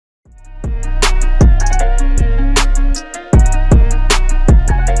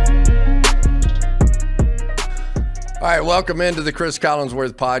right, welcome into the Chris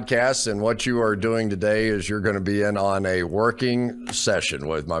Collinsworth podcast. And what you are doing today is you're going to be in on a working session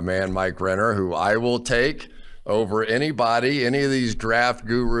with my man, Mike Renner, who I will take over anybody, any of these draft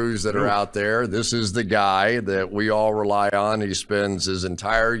gurus that are out there. This is the guy that we all rely on. He spends his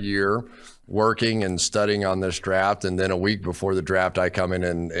entire year working and studying on this draft, and then a week before the draft, I come in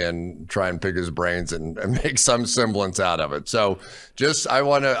and try and pick his brains and make some semblance out of it. So just I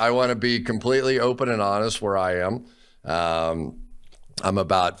want to be completely open and honest where I am. I'm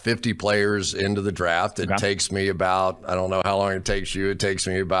about 50 players into the draft. It takes me about, I don't know how long it takes you. It takes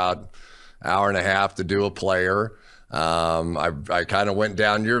me about hour and a half to do a player. I kind of went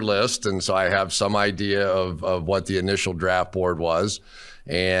down your list, and so I have some idea of what the initial draft board was.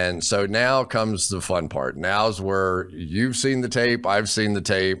 And so now comes the fun part. Now's where you've seen the tape, I've seen the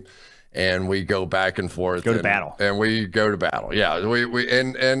tape, and we go back and forth. Go to battle. And we go to battle. Yeah.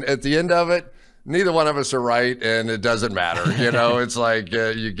 And at the end of it, neither one of us are right, and it doesn't matter. You know, it's like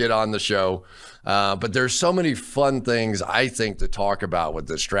you get on the show. But there's so many fun things, I think, to talk about with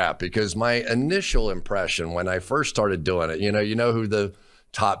this draft, because my initial impression when I first started doing it, you know who the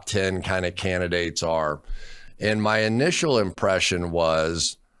top 10 kind of candidates are. And my initial impression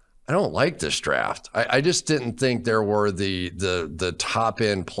was, I don't like this draft. I just didn't think there were the top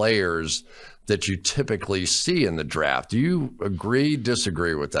end players that you typically see in the draft. Do you agree,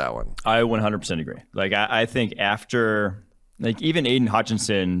 disagree with that one? I 100% agree. Like, I think after, like, even Aiden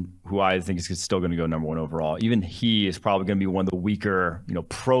Hutchinson, who I think is still going to go number 1 overall, even he is probably going to be one of the weaker,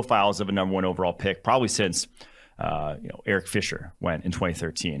 profiles of a number 1 overall pick, probably since, Eric Fisher went in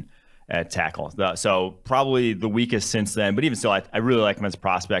 2013 at tackle. So probably the weakest since then, but even still, I really like him as a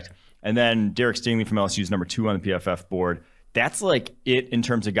prospect. And then Derek Stingley from LSU is number 2 on the PFF board. That's like it in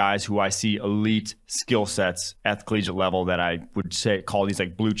terms of guys who I see elite skill sets at the collegiate level that I would call these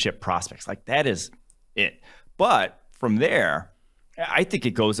like blue chip prospects. Like, that is it. But from there, I think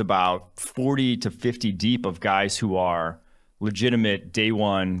it goes about 40 to 50 deep of guys who are legitimate day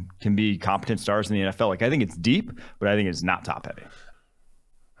one, can be competent stars in the NFL. Like, I think it's deep, but I think it's not top heavy.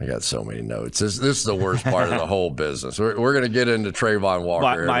 I got so many notes. This is the worst part of the whole business. We're going to get into Trayvon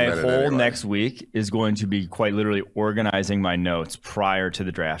Walker. My whole next week is going to be quite literally organizing my notes prior to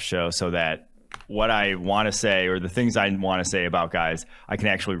the draft show, so that what I want to say, or the things I want to say about guys, I can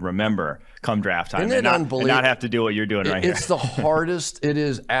actually remember come draft time. Isn't it unbelievable? And not have to do what you're doing right here. It's the hardest. It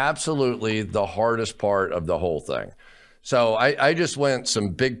is absolutely the hardest part of the whole thing. So I just went some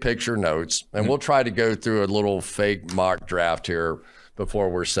big picture notes, and we'll try to go through a little fake mock draft here before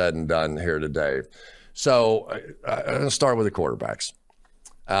we're said and done here today. So I'm going to start with the quarterbacks.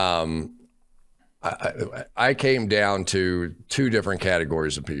 I came down to 2 different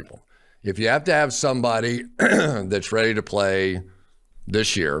categories of people. If you have to have somebody that's ready to play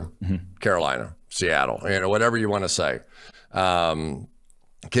this year, Carolina, Seattle, whatever you want to say,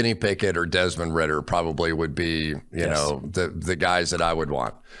 Kenny Pickett or Desmond Ridder probably would be, the guys that I would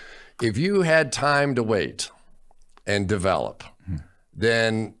want. If you had time to wait and develop,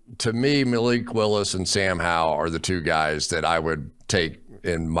 then to me, Malik Willis and Sam Howell are the 2 guys that I would take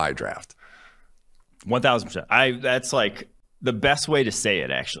in my draft. 1,000%. That's like the best way to say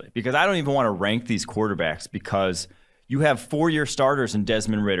it, actually, because I don't even want to rank these quarterbacks, because you have 4-year starters in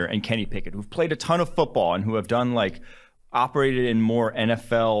Desmond Ridder and Kenny Pickett who've played a ton of football and who have done operated in more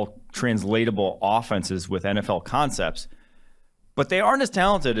NFL translatable offenses with NFL concepts, but they aren't as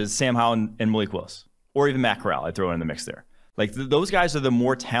talented as Sam Howell and Malik Willis, or even Matt Corral. I throw in the mix there. Like, those guys are the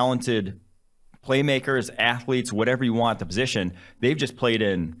more talented playmakers, athletes, whatever you want at the position. They've just played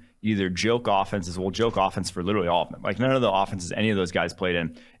in either joke offenses. Well, joke offense for literally all of them. Like, none of the offenses any of those guys played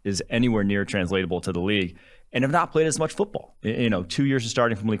in is anywhere near translatable to the league, and have not played as much football. 2 years of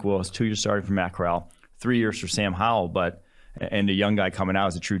starting from Malik Willis, 2 years starting from Matt Corral, 3 years for Sam Howell, and a young guy coming out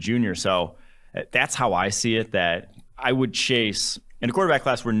as a true junior. So that's how I see it, that I would chase in a quarterback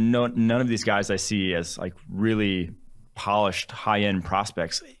class where none of these guys I see as like really polished high-end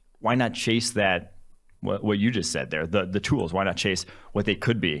prospects. Why not chase that, what you just said there, the tools? Why not chase what they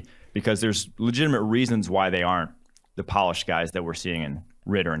could be? Because there's legitimate reasons why they aren't the polished guys that we're seeing in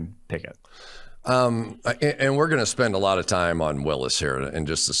Ridder and Pickett. And we're going to spend a lot of time on Willis here in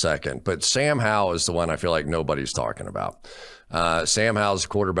just a second, but Sam Howell is the one I feel like nobody's talking about. Sam Howell's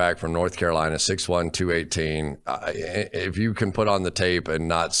quarterback from North Carolina, 6'1", 218. If you can put on the tape and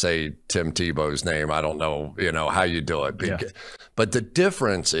not say Tim Tebow's name, I don't know, how you do it. Yeah. But the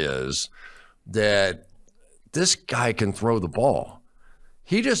difference is that this guy can throw the ball.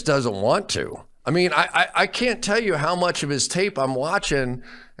 He just doesn't want to. I mean, I can't tell you how much of his tape I'm watching,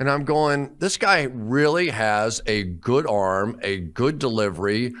 And I'm going, this guy really has a good arm, a good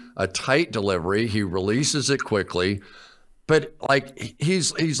delivery, a tight delivery. He releases it quickly. But like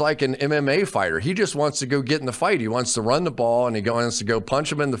he's like an MMA fighter. He just wants to go get in the fight. He wants to run the ball and he wants to go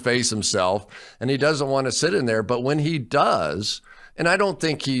punch him in the face himself. And he doesn't want to sit in there. But when he does, and I don't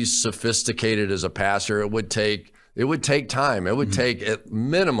think he's sophisticated as a passer, it would take time. It would take at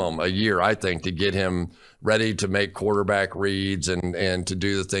minimum a year, I think, to get him ready to make quarterback reads and to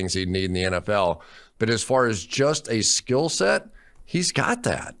do the things he'd need in the NFL. But as far as just a skill set, he's got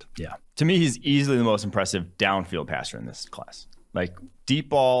that. Yeah. To me, he's easily the most impressive downfield passer in this class. Like deep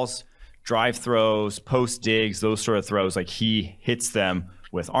balls, drive throws, post digs, those sort of throws, like he hits them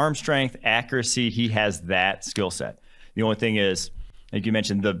with arm strength, accuracy. He has that skill set. The only thing is, like you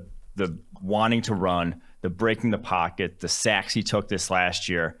mentioned, the wanting to run, the breaking the pocket, the sacks he took this last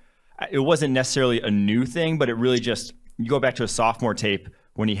year. It wasn't necessarily a new thing, but it really just, you go back to a sophomore tape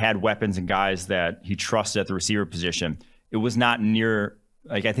when he had weapons and guys that he trusted at the receiver position. It was not near,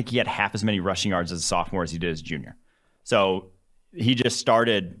 like I think he had half as many rushing yards as a sophomore as he did as a junior. So he just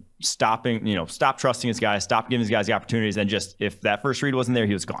started stop trusting his guys, stop giving his guys the opportunities, and just, if that first read wasn't there,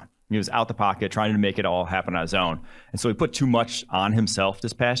 he was gone. He was out the pocket trying to make it all happen on his own. And so he put too much on himself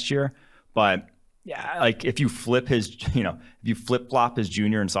this past year. But yeah, like if you flip flop his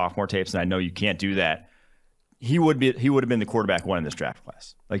junior and sophomore tapes, and I know you can't do that, he would have been the quarterback one in this draft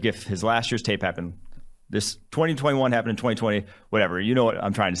class. Like if his last year's tape happened, this 2021 happened in 2020, whatever, you know what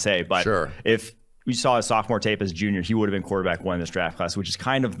I'm trying to say. But sure. If we saw his sophomore tape as a junior, he would have been quarterback one in this draft class, which is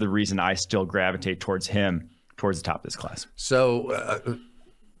kind of the reason I still gravitate towards him towards the top of this class. So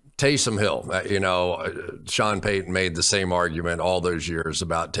Taysom Hill, Sean Payton made the same argument all those years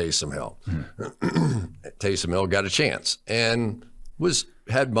about Taysom Hill. Taysom Hill got a chance and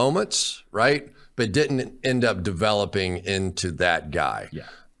had moments, right? But didn't end up developing into that guy. Yeah.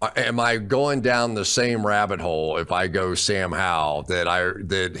 Am I going down the same rabbit hole if I go Sam Howell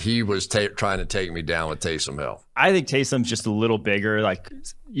that he was trying to take me down with Taysom Hill? I think Taysom's just a little bigger. Like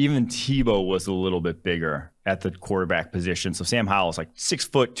even Tebow was a little bit bigger at the quarterback position. So Sam Howell's like 6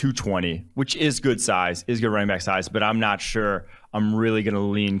 foot 220, which is good size, is good running back size. But I'm not sure I'm really going to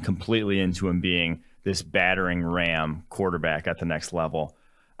lean completely into him being this battering ram quarterback at the next level.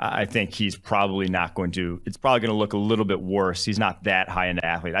 I think he's probably not going to. It's probably going to look a little bit worse. He's not that high end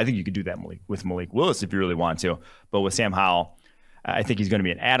athlete. I think you could do that with Malik Willis if you really want to. But with Sam Howell, I think he's going to be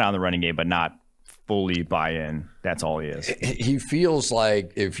an add-on in the running game, but not fully buy-in. That's all he is. He feels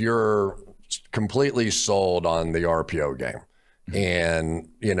like if you're completely sold on the RPO game, and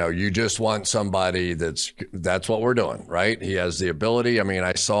you just want somebody that's what we're doing, right? He has the ability. I mean,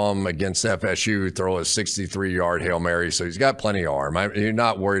 I saw him against FSU throw a 63-yard Hail Mary, so he's got plenty of arm. You're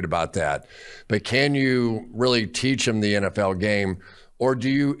not worried about that. But can you really teach him the NFL game, or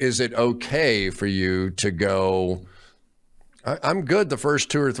is it okay for you to go, I'm good the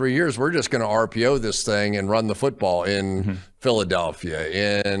first 2 or 3 years. We're just going to RPO this thing and run the football in Philadelphia,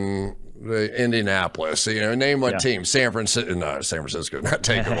 in Indianapolis, name one team. San Francisco, not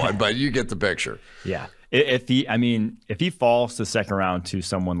taking one, but you get the picture. Yeah. If he falls to the second round to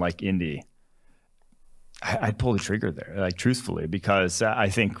someone like Indy, I'd pull the trigger there, like truthfully, because I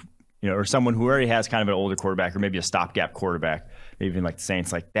think, or someone who already has kind of an older quarterback or maybe a stopgap quarterback, maybe even like the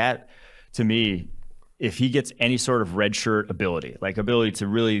Saints, like that, to me, if he gets any sort of redshirt ability to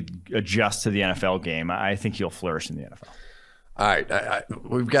really adjust to the NFL game, I think he'll flourish in the NFL. All right,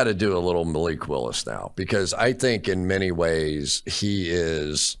 we've got to do a little Malik Willis now, because I think in many ways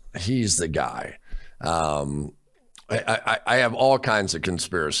he's the guy. I have all kinds of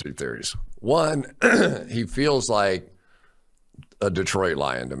conspiracy theories. One, he feels like a Detroit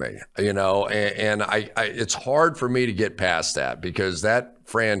Lion to me, and it's hard for me to get past that, because that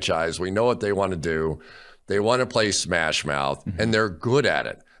franchise, we know what they want to do. They want to play smash mouth, and they're good at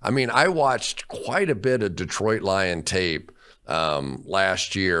it. I mean, I watched quite a bit of Detroit Lion tape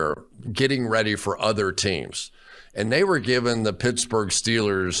last year, getting ready for other teams. And they were given the Pittsburgh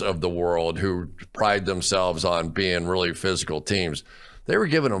Steelers of the world, who pride themselves on being really physical teams. They were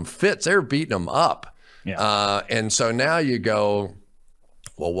giving them fits. They were beating them up. Yeah. And so now you go,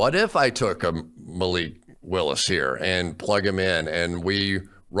 well, what if I took a Malik Willis here and plug him in, and we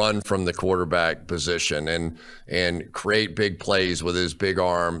run from the quarterback position and create big plays with his big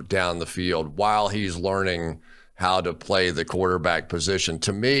arm down the field while he's learning how to play the quarterback position.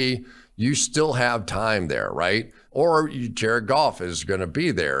 To me, you still have time there, right? Or Jared Goff is going to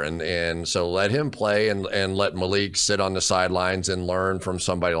be there. And so let him play and let Malik sit on the sidelines and learn from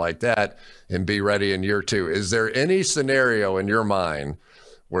somebody like that and be ready in year 2. Is there any scenario in your mind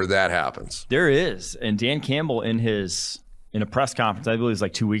where that happens? There is. And Dan Campbell, in his in a press conference, I believe it was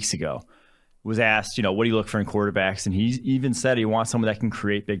like 2 weeks ago, was asked, what do you look for in quarterbacks? And he even said he wants someone that can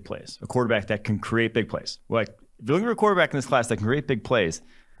create big plays, a quarterback that can create big plays. Like, if you're looking for a quarterback in this class that can create big plays,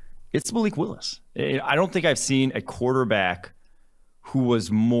 it's Malik Willis. I don't think I've seen a quarterback who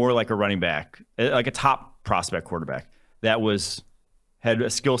was more like a running back, like a top prospect quarterback that had a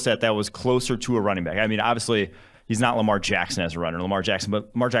skill set that was closer to a running back. I mean, obviously, he's not Lamar Jackson as a runner. Lamar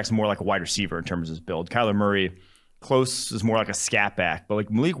Jackson more like a wide receiver in terms of his build. Kyler Murray, close is more like a scat back. But like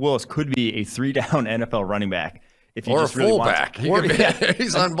Malik Willis could be a 3-down NFL running back. If he or just a really fullback.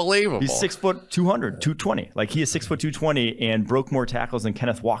 He's unbelievable. He's 6 foot 200, 220. Like he is 6 foot 220 and broke more tackles than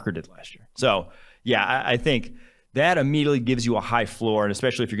Kenneth Walker did last year. So yeah, I think that immediately gives you a high floor, and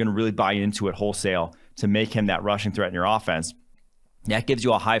especially if you're going to really buy into it wholesale to make him that rushing threat in your offense, that gives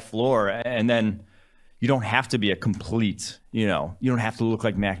you a high floor. And then you don't have to be a complete, you don't have to look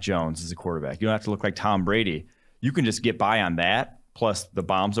like Mac Jones as a quarterback. You don't have to look like Tom Brady. You can just get by on that, plus the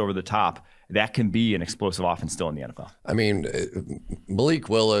bombs over the top. That can be an explosive offense still in the NFL. I mean, Malik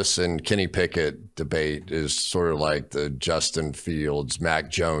Willis and Kenny Pickett debate is sort of like the Justin Fields, Mac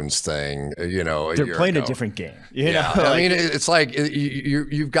Jones thing, They're playing a different game. I mean, it's like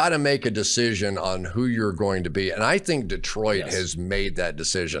you've got to make a decision on who you're going to be. And I think Detroit has made that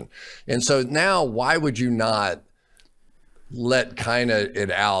decision. And so now why would you not let kind of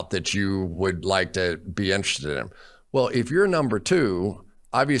it out that you would like to be interested in him? Well, if you're number 2,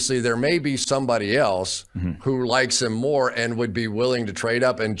 obviously, there may be somebody else who likes him more and would be willing to trade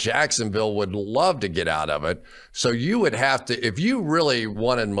up, and Jacksonville would love to get out of it. So you would have to, if you really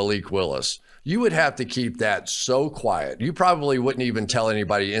wanted Malik Willis, you would have to keep that so quiet. You probably wouldn't even tell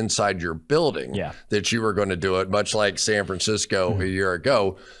anybody inside your building that you were going to do it, much like San Francisco a year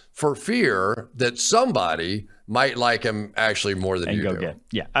ago, for fear that somebody might like him actually more than you do.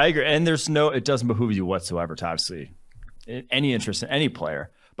 Yeah, I agree. And it doesn't behoove you whatsoever to obviously any interest in any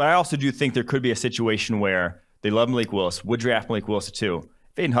player. But I also do think there could be a situation where they love Malik Willis, would draft Malik Willis at 2.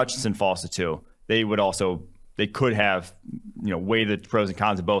 If Aiden Hutchinson falls to 2, they could have, weigh the pros and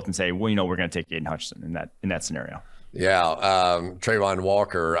cons of both and say, well, we're going to take Aiden Hutchinson in that scenario. Yeah, Trayvon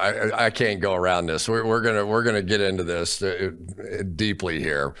Walker. I can't go around this. We're gonna get into this deeply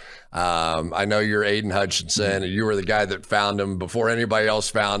here. I know you're Aiden Hutchinson, and you were the guy that found him before anybody else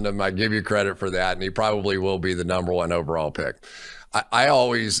found him. I give you credit for that, and he probably will be the number 1 overall pick. I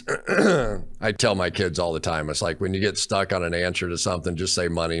always, I tell my kids all the time, it's like when you get stuck on an answer to something, just say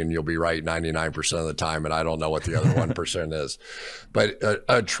money and you'll be right 99% of the time, and I don't know what the other 1% is. But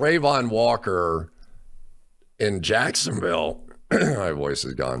a Trayvon Walker in Jacksonville, my voice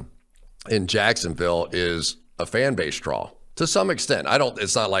is gone, in Jacksonville is a fan base draw to some extent.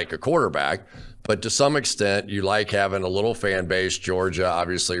 It's not like a quarterback, but to some extent you like having a little fan base. Georgia,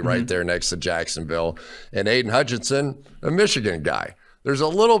 obviously right there next to Jacksonville, and Aiden Hutchinson, a Michigan guy. There's a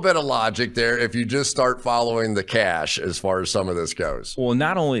little bit of logic there if you just start following the cash as far as some of this goes. Well,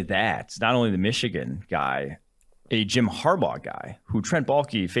 not only the Michigan guy, a Jim Harbaugh guy who Trent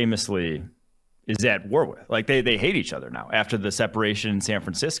Baalke famously is at war with. Like they hate each other now after the separation in San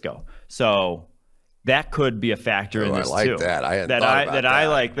Francisco. So that could be a factor in this too. I like that. I hadn't thought about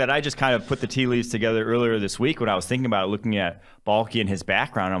that. That I just kind of put the tea leaves together earlier this week when I was thinking about it, looking at Baalke and his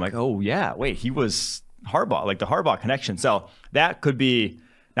background. I'm like, oh yeah, wait, he was Harbaugh, like the Harbaugh connection. So that could be,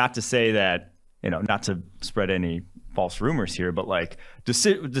 not to say that, not to spread any false rumors here, but like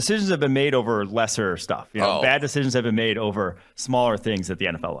decisions have been made over lesser stuff. Bad decisions have been made over smaller things at the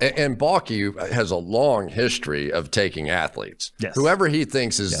NFL level. And Baalke has a long history of taking athletes. Yes. Whoever he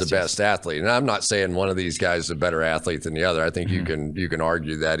thinks is the best athlete. And I'm not saying one of these guys is a better athlete than the other. I think you can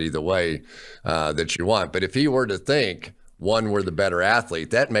argue that either way that you want. But if he were to think one were the better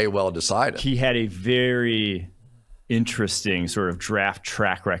athlete, that may well decide it. He had a very interesting sort of draft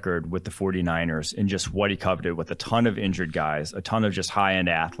track record with the 49ers and just what he coveted with a ton of injured guys, a ton of just high-end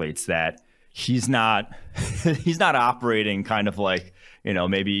athletes that he's not operating kind of like,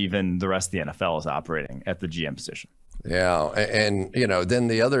 maybe even the rest of the NFL is operating at the GM position. Yeah. And, then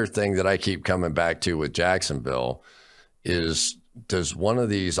the other thing that I keep coming back to with Jacksonville is, does one of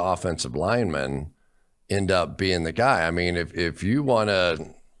these offensive linemen end up being the guy? I mean, if you want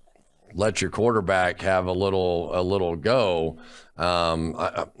to let your quarterback have a little go,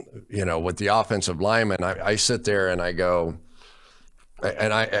 with the offensive lineman, I sit there and I go,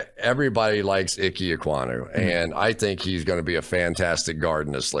 and everybody likes Ike Ekwonu, and I think he's going to be a fantastic guard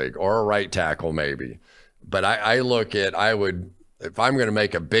in this league, or a right tackle maybe. But I look at, if I'm going to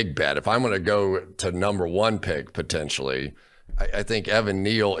make a big bet, if I'm going to go to number 1 pick potentially, I think Evan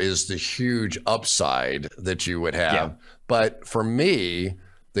Neal is the huge upside that you would have. Yeah. But for me,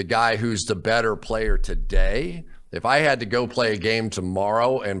 the guy who's the better player today If I had to go play a game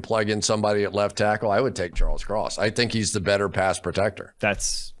tomorrow and plug in somebody at left tackle, I would take Charles Cross. I think he's the better pass protector.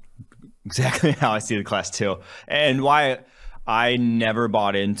 That's exactly how I see the class too. And why I never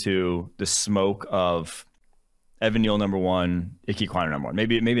bought into the smoke of Evan Neal number 1, Ike Ekwonu number 1.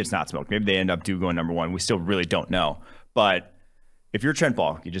 Maybe it's not smoke. Maybe they end up going number 1. We still really don't know. But if you're Trent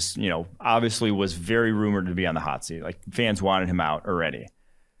Baalke, you just, obviously was very rumored to be on the hot seat. Like, fans wanted him out already.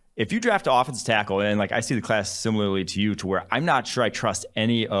 If you draft an offensive tackle, and like I see the class similarly to you, to where I'm not sure I trust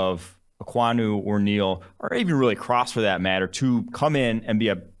any of Ekwonu or Neal, or even really Cross for that matter, to come in and be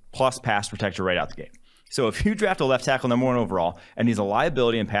a plus pass protector right out the gate. So if you draft a left tackle number 1 overall, and he's a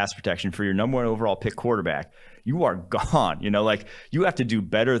liability in pass protection for your number 1 overall pick quarterback, you are gone. You have to do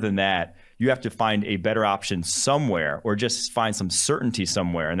better than that. You have to find a better option somewhere, or just find some certainty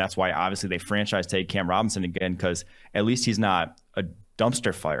somewhere. And that's why obviously they franchise tag Cam Robinson again, because at least he's not a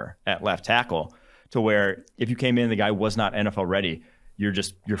dumpster fire at left tackle, to where if you came in, the guy was not NFL ready, you're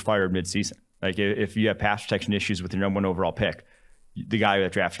fired mid-season. Like, if you have pass protection issues with your number 1 overall pick, the guy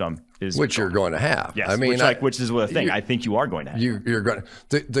that drafted him is which you're going to have. Yes, I mean, which is the thing. I think you are going to have. You're going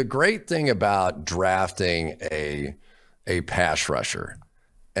to. The great thing about drafting a pass rusher,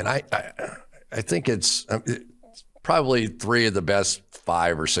 and I think it's probably 3 of the best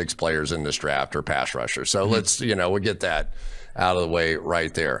 5 or 6 players in this draft are pass rushers. So let's we'll get that out of the way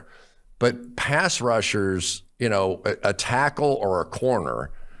right there. But pass rushers, a tackle or a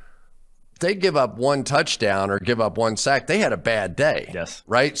corner, they give up 1 touchdown or give up 1 sack, they had a bad day. Yes.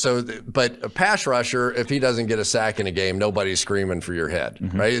 Right? So, but a pass rusher, if he doesn't get a sack in a game, nobody's screaming for your head.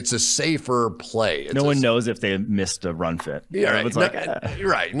 Right? It's a safer play. No one knows if they missed a run fit. Yeah,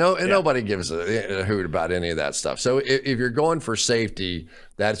 right. Nobody gives a hoot about any of that stuff. So if you're going for safety,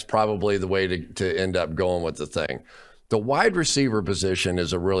 that's probably the way to end up going with the thing. The wide receiver position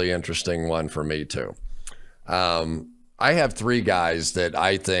is a really interesting one for me too. I have 3 guys that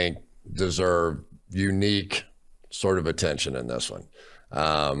I think deserve unique sort of attention in this one.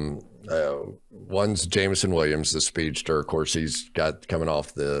 One's Jameson Williams, the speedster. Of course, he's got coming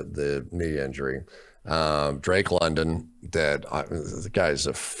off the knee injury. Drake London, the guy's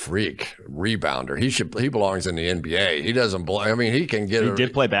a freak rebounder. He belongs in the NBA. He doesn't belong. I mean, he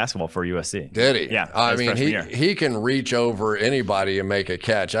did play basketball for USC. Did he? Yeah. I mean, he can reach over anybody and make a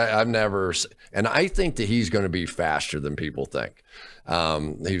catch. I've never, and I think that he's going to be faster than people think.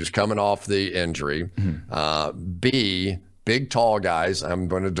 He was coming off the injury. Big, tall guys, I'm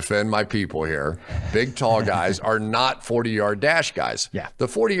going to defend my people here. Big, tall guys are not 40-yard dash guys. Yeah. The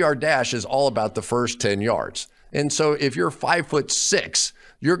 40-yard dash is all about the first 10 yards. And so if you're 5'6",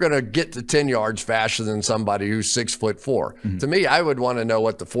 you're going to get to 10 yards faster than somebody who's 6'4". To me, I would want to know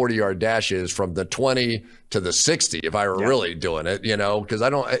what the 40-yard dash is from the 20 to the 60 if I were really doing it, because I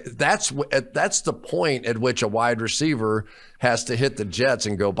don't. That's the point at which a wide receiver has to hit the jets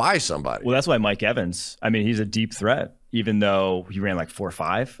and go by somebody. Well, that's why Mike Evans. I mean, he's a deep threat. Even though he ran like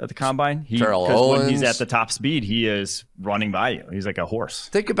 4.5 at the combine, when he's at the top speed, he is running by you. He's like a horse.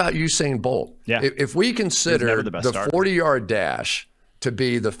 Think about Usain Bolt. Yeah. If we consider the 40-yard dash to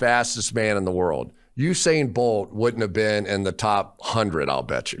be the fastest man in the world, Usain Bolt wouldn't have been in the top 100, I'll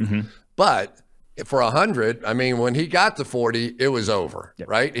bet you. But for 100, I mean, when he got to 40, it was over,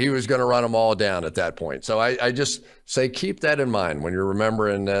 right? He was going to run them all down at that point. So I just say keep that in mind when you're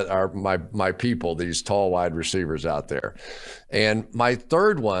remembering that my people, these tall wide receivers out there. And my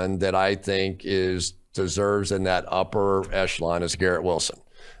third one that I think deserves in that upper echelon is Garrett Wilson.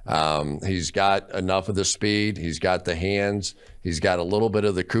 He's got enough of the speed. He's got the hands. He's got a little bit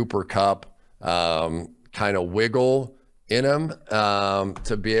of the Cooper Kupp kind of wiggle in him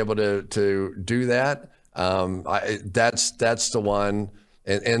to be able to do that. That's the one.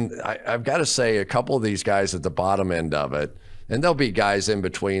 And I've got to say a couple of these guys at the bottom end of it, and there'll be guys in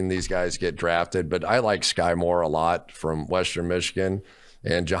between these guys get drafted, but I like Sky Moore a lot from Western Michigan,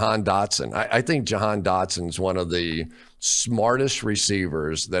 and Jahan Dotson. I think Jahan Dotson's one of the smartest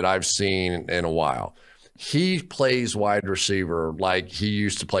receivers that I've seen in a while. He plays wide receiver like he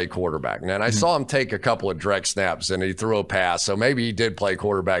used to play quarterback. And I saw him take a couple of direct snaps and he threw a pass. So maybe he did play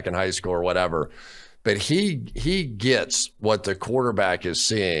quarterback in high school or whatever. But he gets what the quarterback is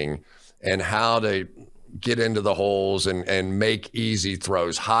seeing and how to get into the holes and make easy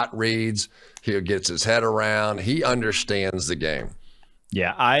throws, hot reads. He gets his head around. He understands the game.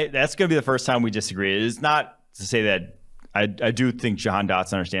 Yeah, that's going to be the first time we disagree. It's not to say that I do think Jahan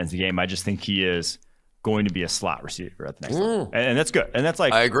Dotson understands the game. I just think he is going to be a slot receiver at the next level. And that's good. And that's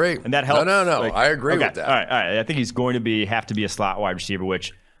like, I agree. And that helps. No. Like, I agree with that. All right. I think he's going to have to be a slot wide receiver,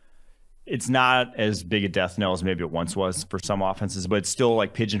 which it's not as big a death knell as maybe it once was for some offenses, but it's still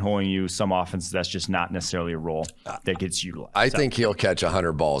like pigeonholing you. Some offenses, that's just not necessarily a role that gets utilized. I think he'll catch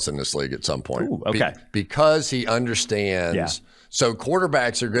 100 balls in this league at some point. Ooh, okay. Because he understands. Yeah. So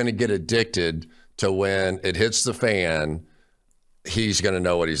quarterbacks are going to get addicted to when it hits the fan, he's going to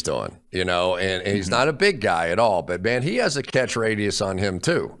know what he's doing, you know, and he's not a big guy at all, but man, he has a catch radius on him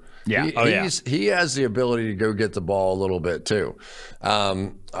too. Yeah. He has the ability to go get the ball a little bit too.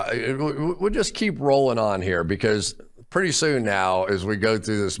 We'll just keep rolling on here because pretty soon now, as we go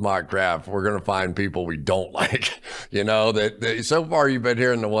through this mock draft, we're going to find people we don't like, you know, that so far you've been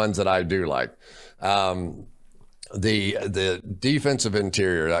hearing the ones that I do like. The defensive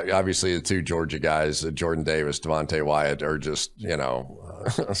interior, obviously the two Georgia guys, Jordan Davis, Devontae Wyatt, are just, you know,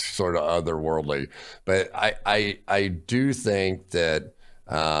 sort of otherworldly. But I do think that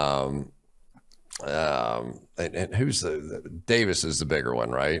and who's Davis is the bigger one,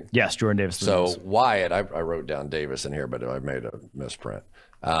 right? Yes, Jordan Davis. So Wyatt, I wrote down Davis in here, but I made a misprint.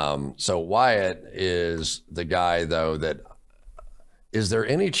 So Wyatt is the guy, though, that is there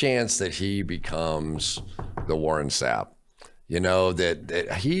any chance that he becomes the Warren Sapp? You know,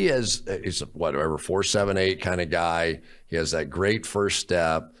 that he is whatever 4.78 kind of guy. He has that great first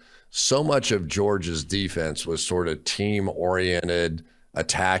step. So much of Georgia's defense was sort of team oriented,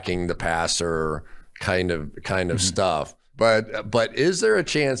 attacking the passer kind of stuff. But is there a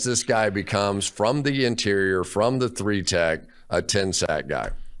chance this guy becomes, from the interior, from the 3-tech, a 10-sack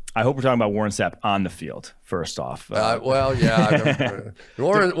guy? I hope we're talking about Warren Sapp on the field, first off. Well, yeah.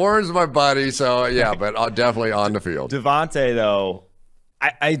 Warren's my buddy, so yeah, but definitely on the field. Devontae, though,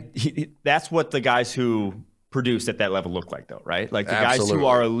 that's what the guys who produce at that level look like, though, right? Like the guys who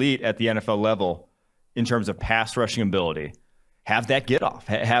are elite at the NFL level in terms of pass rushing ability have that get off,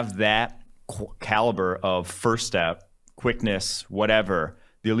 have that caliber of first step, quickness, whatever.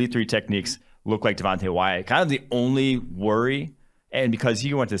 The elite 3 techniques look like Devontae Wyatt. Kind of the only worry, and because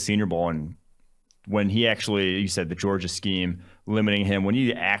he went to the Senior Bowl, and when he actually, you said the Georgia scheme limiting him, when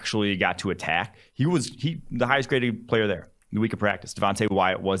he actually got to attack, he was the highest graded player there the week of practice. Devontae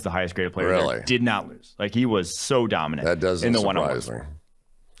Wyatt was the highest graded player there. Did not lose. Like, he was so dominant. That doesn't surprise me.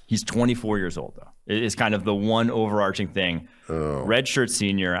 He's 24 years old, though. It is kind of the one overarching thing. Redshirt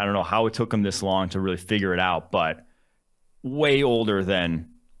senior, I don't know how it took him this long to really figure it out, but way older than,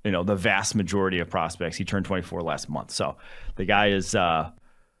 you know, the vast majority of prospects. He turned 24 last month. So the guy is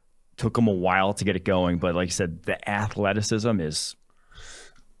took him a while to get it going, but like you said, the athleticism is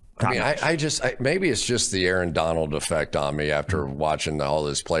I mean, maybe it's just the Aaron Donald effect on me after watching all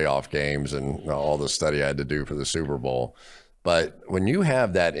his playoff games and all the study I had to do for the Super Bowl. But when you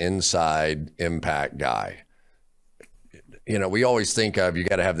have that inside impact guy, you know, we always think of you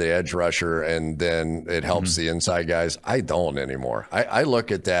got to have the edge rusher and then it helps the inside guys. I don't anymore. I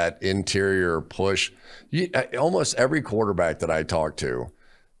look at that interior push. Almost every quarterback that I talk to,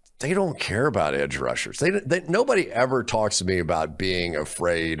 they don't care about edge rushers. Nobody ever talks to me about being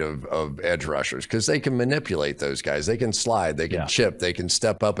afraid of edge rushers because they can manipulate those guys. They can slide, they can chip, they can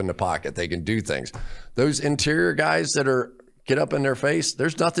step up in the pocket, they can do things. Those interior guys that get up in their face,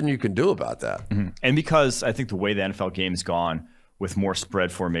 there's nothing you can do about that. And because I think the way the NFL game's gone with more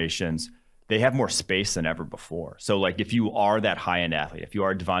spread formations, they have more space than ever before. So like if you are that high-end athlete, if you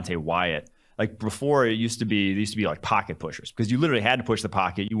are Devontae Wyatt, like before they used to be like pocket pushers because you literally had to push the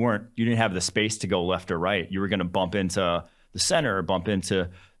pocket. You didn't have the space to go left or right. You were going to bump into the center or bump into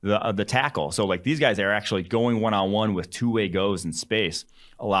the tackle. So like these guys are actually going one-on-one with two-way goes in space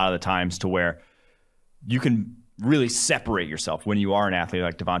a lot of the times to where you can really separate yourself when you are an athlete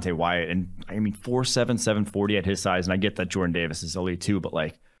like Devontae Wyatt. And I mean, 4.7, 740 at his size. And I get that Jordan Davis is elite too, but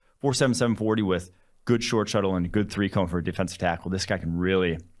like 4.7, 740 with good short shuttle and good 3-cone for a defensive tackle. This guy can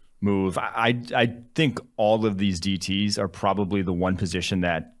really move. I think all of these DTs are probably the one position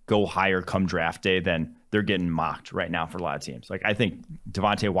that go higher come draft day than they're getting mocked right now for a lot of teams. Like I think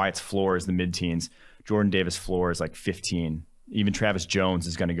Devontae Wyatt's floor is the mid-teens. Jordan Davis' floor is like 15. Even Travis Jones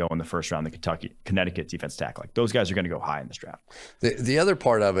is going to go in the first round, the Connecticut defense tackle. Like those guys are going to go high in this draft. The other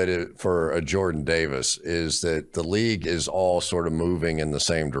part of it for a Jordan Davis is that the league is all sort of moving in the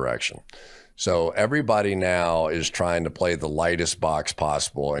same direction. So everybody now is trying to play the lightest box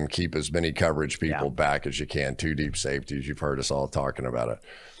possible and keep as many coverage people back as you can. 2 deep safeties. You've heard us all talking about it.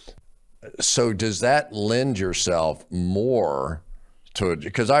 So does that lend yourself more to it?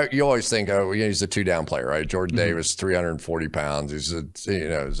 Because you always think, he's a 2-down player, right? Jordan Davis, 340 pounds. He's a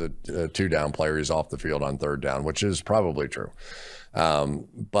 2-down player. He's off the field on 3rd down, which is probably true.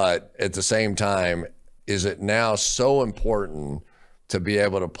 But at the same time, is it now so important to be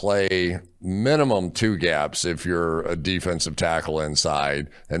able to play minimum 2 gaps if you're a defensive tackle inside,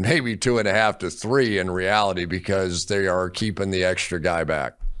 and maybe 2.5 to 3 in reality, because they are keeping the extra guy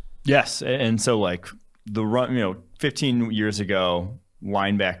back. Yes. And so like the run, 15 years ago,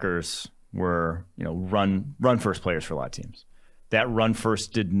 linebackers were, run first players for a lot of teams. That run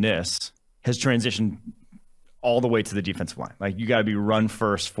firstedness has transitioned all the way to the defensive line. Like you got to be run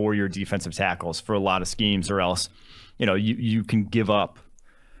first for your defensive tackles for a lot of schemes, or else, you can give up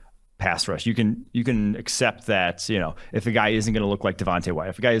pass rush. You can accept that, if a guy isn't going to look like Devontae White,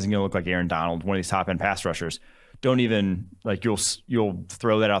 if a guy isn't going to look like Aaron Donald, one of these top end pass rushers, don't even like you'll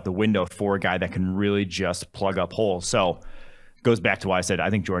throw that out the window for a guy that can really just plug up holes. So it goes back to why I said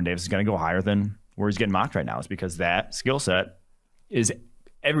I think Jordan Davis is going to go higher than where he's getting mocked right now, is because that skill set is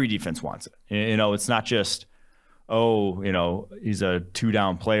every defense wants it. It's not just, he's a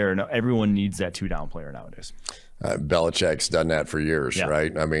 2-down player. No, everyone needs that 2-down player nowadays. Belichick's done that for years,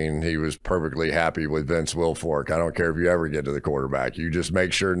 right? I mean, he was perfectly happy with Vince Wilfork. I don't care if you ever get to the quarterback. You just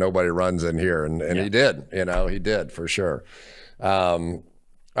make sure nobody runs in here. And he did, he did for sure. All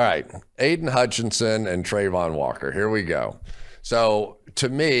right, Aiden Hutchinson and Trayvon Walker. Here we go. So to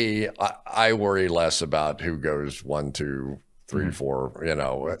me, I worry less about who goes 1, 2, 3,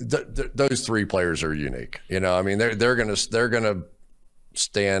 4. Those 3 players are unique. I mean, they're gonna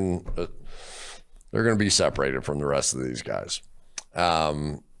stand. They're going to be separated from the rest of these guys.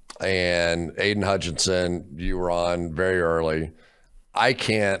 And Aiden Hutchinson, you were on very early. I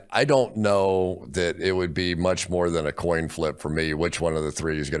don't know that it would be much more than a coin flip for me which one of the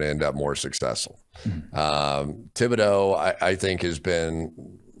 3 is going to end up more successful. Thibodeau, I think, has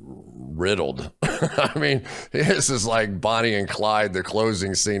been riddled. I mean, this is like Bonnie and Clyde, the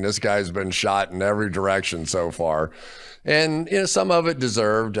closing scene. This guy's been shot in every direction so far. And, some of it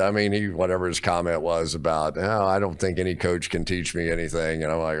deserved. I mean, whatever his comment was about, I don't think any coach can teach me anything.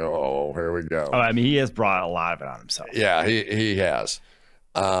 And I'm like, oh, here we go. Oh, I mean, he has brought a lot of it on himself. Yeah, he has.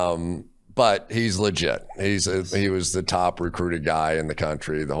 But he's legit. He was the top recruited guy in the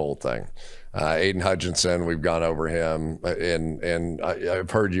country, the whole thing. Aiden Hutchinson, we've gone over him, and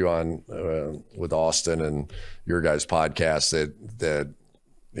I've heard you on with Austin and your guys' podcast that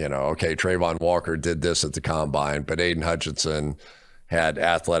okay, Trayvon Walker did this at the combine, but Aiden Hutchinson had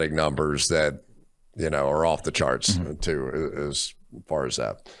athletic numbers that, are off the charts too, as far as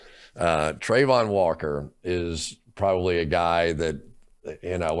that. Trayvon Walker is probably a guy that,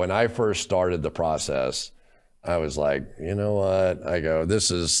 when I first started the process, I was like, you know what? I go,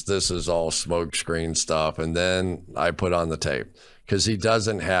 this is all smoke screen stuff. And then I put on the tape because he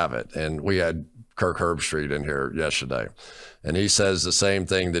doesn't have it. And we had Kirk Herbstreit in here yesterday, and he says the same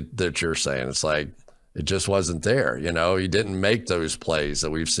thing that you're saying. It's like, it just wasn't there. He didn't make those plays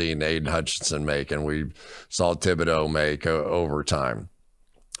that we've seen Aiden Hutchinson make, and we saw Thibodeau make over time.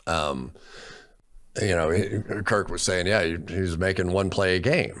 Kirk was saying, he was making 1 play a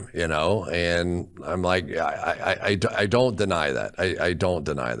game, and I'm like, I don't deny that. I don't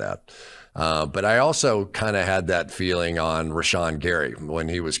deny that. But I also kind of had that feeling on Rashawn Gary when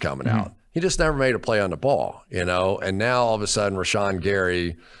he was coming out. He just never made a play on the ball, and now all of a sudden Rashawn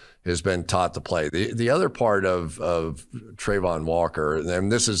Gary has been taught to play. The other part of Trayvon Walker, and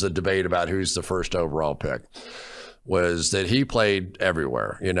this is a debate about who's the first overall pick, was that he played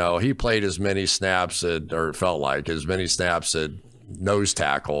everywhere. He played as many snaps or it felt like as many snaps at nose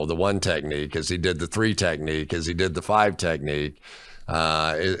tackle, the 1 technique, as he did the 3 technique, as he did the 5 technique,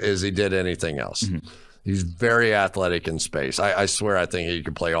 as he did anything else. He's very athletic in space. I swear I think he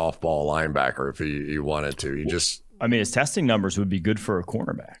could play off-ball linebacker if he wanted to. His testing numbers would be good for a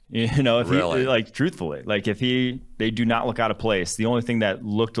cornerback. If really? Truthfully, if they do not look out of place. The only thing that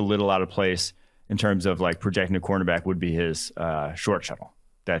looked a little out of place in terms of projecting a cornerback would be his short shuttle.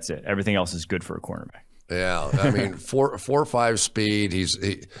 That's it. Everything else is good for a cornerback. Yeah, I mean, 4.5 speed.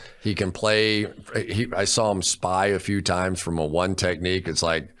 He can play. I saw him spy a few times from a 1 technique. It's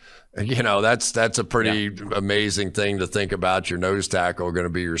like, that's a pretty amazing thing to think about. Your nose tackle going to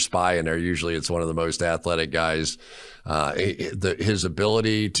be your spy in there. Usually, it's one of the most athletic guys. His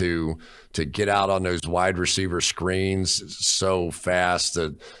ability to get out on those wide receiver screens so fast.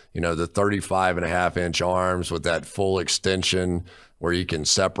 That the 35.5-inch arms with that full extension, where you can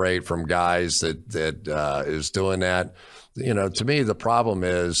separate from guys that is doing that. To me, the problem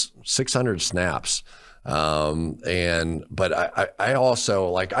is 600 snaps. But I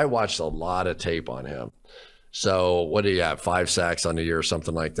also, I watched a lot of tape on him. So what do you have? 5 sacks on the year or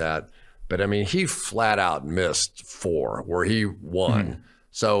something like that. But I mean, he flat out missed 4 where he won.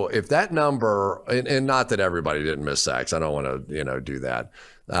 So if that number, and not that everybody didn't miss sacks, I don't want to, do that.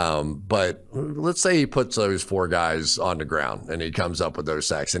 But let's say he puts those 4 guys on the ground and he comes up with those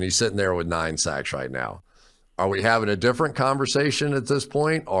sacks and he's sitting there with 9 sacks right now. Are we having a different conversation at this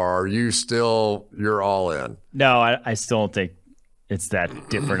point, or are you're all in? No, I still don't think it's that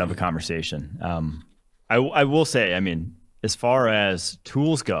different of a conversation. I will say, I mean, as far as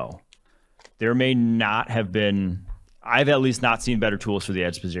tools go, there may not have been, I've at least not seen better tools for the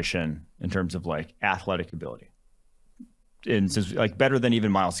edge position in terms of like athletic ability. And since like better than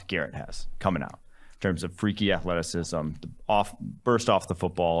even Myles Garrett has coming out in terms of freaky athleticism, burst off the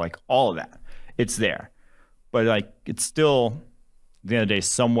football, like all of that. It's there. But like it's still, at the end of the day,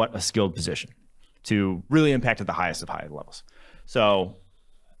 somewhat a skilled position to really impact at the highest of high levels. So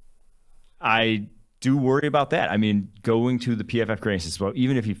I do worry about that. I mean, going to the PFF grading system, well,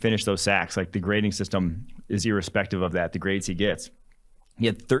 even if he finished those sacks, like the grading system is irrespective of that, the grades he gets. He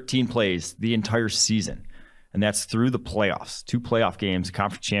had 13 plays the entire season, and that's through the playoffs, 2 playoff games, a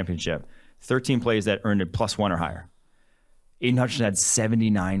conference championship, 13 plays that earned a +1 or higher. Aiden Hutchinson had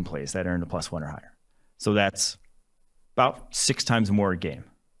 79 plays that earned a +1 or higher. So that's about 6 times more a game.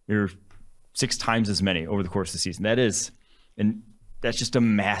 You're 6 times as many over the course of the season. That's just a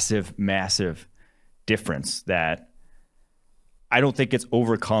massive, massive difference that I don't think it's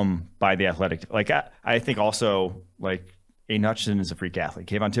overcome by the athletic. Like I think also like Aiden Hutchinson is a freak athlete.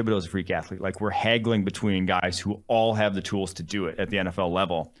 Kayvon Thibodeau is a freak athlete. Like we're haggling between guys who all have the tools to do it at the NFL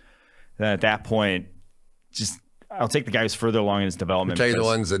level. Then at that point, just I'll take the guy who's further along in his development. I'll tell you the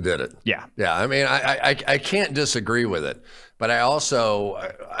ones that did it. Yeah. Yeah. I mean, I can't disagree with it, but I also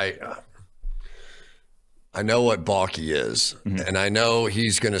I know what Balky is, and I know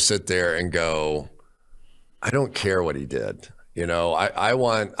he's going to sit there and go, I don't care what he did. I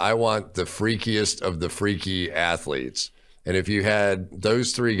want the freakiest of the freaky athletes. And if you had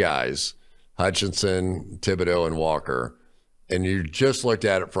those 3 guys, Hutchinson, Thibodeau, and Walker, and you just looked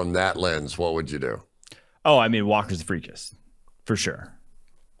at it from that lens, what would you do? Oh, I mean, Walker's the freakiest, for sure.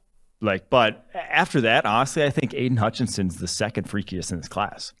 But after that, honestly, I think Aiden Hutchinson's the second freakiest in this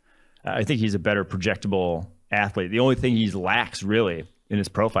class. I think he's a better projectable athlete. The only thing he lacks really in his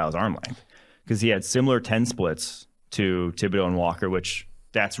profile is arm length, because he had similar 10 splits to Thibodeau and Walker, which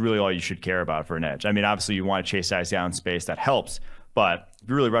that's really all you should care about for an edge. I mean, obviously you want to chase guys down in space, that helps, but if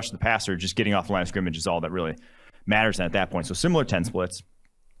you really rush the passer, just getting off the line of scrimmage is all that really matters at that point. So similar 10 splits,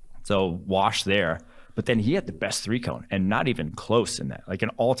 so wash there. But then he had the best 3-cone, and not even close in that, like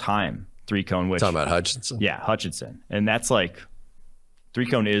an all-time 3-cone. Which talking about Hutchinson? Yeah, Hutchinson. And that's like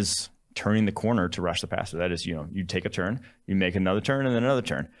 3-cone is turning the corner to rush the passer. That is, you take a turn, you make another turn, and then another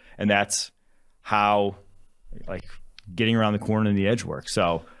turn. And that's how like getting around the corner and the edge works.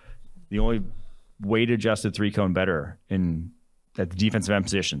 So the only weight adjusted 3-cone better at the defensive end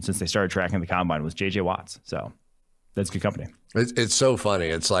position since they started tracking the combine was J.J. Watts. So that's good company. It's so funny.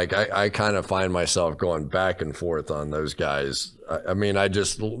 It's like I kind of find myself going back and forth on those guys. I mean, I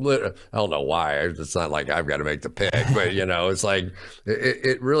don't know why. It's not like I've got to make the pick, but it's like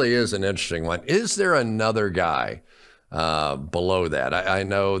it really is an interesting one. Is there another guy below that? I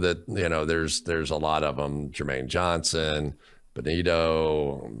know that there's a lot of them. Jermaine Johnson,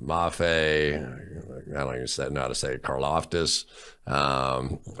 Benito, Mafe. I don't even know how to say it. Karlaftis.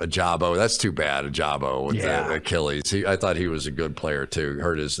 Ajabo, that's too bad. Ajabo with the Achilles. I thought he was a good player too.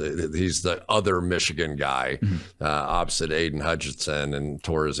 He's the other Michigan guy, opposite Aiden Hutchinson, and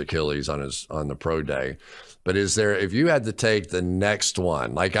tore his Achilles on the pro day. But if you had to take the next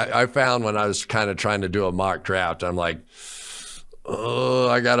one, like I found when I was kind of trying to do a mock draft, I'm like, oh,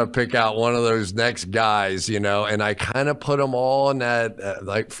 I got to pick out one of those next guys, and I kind of put them all in that.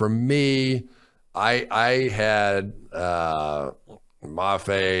 Like for me, I had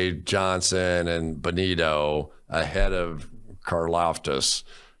Mafe, Johnson, and Benito ahead of Karlaftis,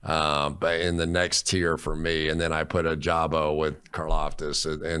 but in the next tier for me. And then I put Ajabo with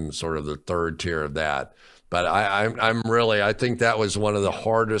Karlaftis in sort of the third tier of that. But I think that was one of the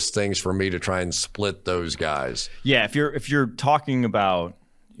hardest things for me to try and split those guys. Yeah, if you're talking about,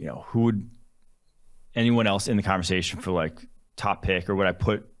 who would anyone else in the conversation for like top pick, or would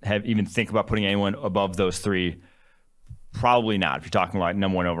I even think about putting anyone above those 3? Probably not if you're talking like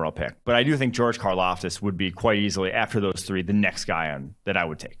number 1 overall pick. But I do think George Karlaftis would be quite easily, after those 3, the next guy that I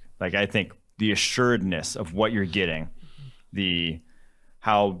would take. Like I think the assuredness of what you're getting,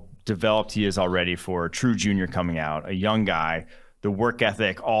 how developed he is already for a true junior coming out, a young guy, the work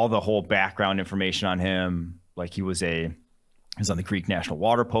ethic, all the whole background information on him. Like he was on the Greek national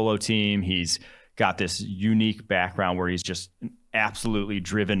water polo team. He's got this unique background where he's just an absolutely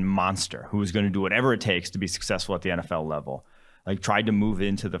driven monster who is going to do whatever it takes to be successful at the NFL level. like tried to move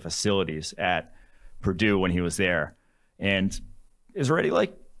into the facilities at Purdue when he was there, and is already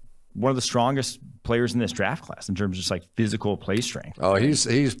like one of the strongest players in this draft class in terms of just like physical play strength. Oh,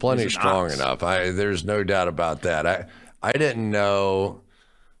 he's plenty strong enough. There's no doubt about that. I didn't know,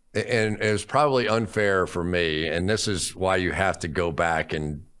 and it was probably unfair for me, and this is why you have to go back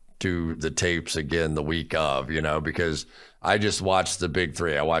and do the tapes again the week of, because I just watched the big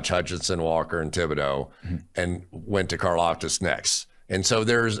three. I watched Hutchinson, Walker, and Thibodeau, and went to Karlaftis next. And so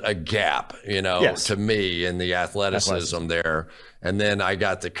there's a gap, Yes. to me in the athleticism there. And then I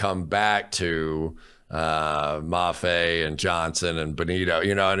got to come back to Maffei and Johnson and Benito,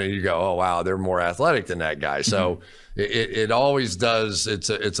 and then you go, oh, wow, they're more athletic than that guy. So it always does. It's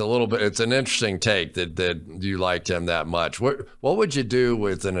a little bit, it's an interesting take that you liked him that much. What would you do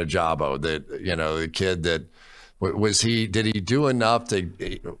with an Ajabo that, the kid that, did he do enough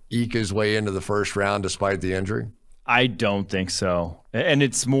to eke his way into the first round despite the injury? I don't think so. And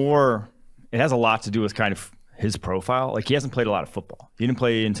it has a lot to do with kind of his profile. Like, he hasn't played a lot of football. He didn't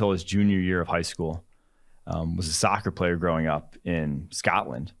play until his junior year of high school. Was a soccer player growing up in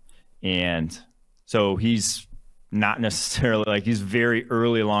Scotland. And so he's not necessarily like, he's very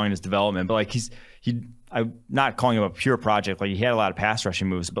early along in his development, but like I'm not calling him a pure project. Like, he had a lot of pass rushing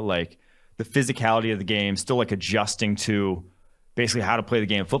moves, but like the physicality of the game, still like adjusting to basically how to play the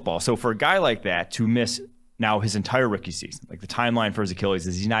game of football. So for a guy like that to miss now his entire rookie season, like the timeline for his Achilles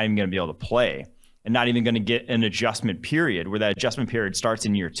is he's not even going to be able to play and not even going to get an adjustment period, where that adjustment period starts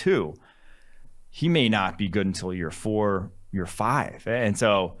in year 2. He may not be good until year 4, year 5. And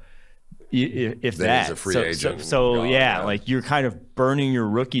so if then that, he's a free agent. So yeah, like you're kind of burning your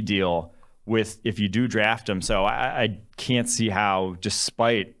rookie deal if you do draft him. So I can't see how,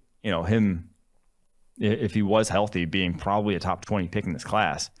 despite, him, if he was healthy, being probably a top 20 pick in this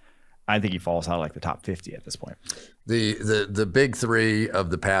class, I think he falls out of like the top 50 at this point. The big three of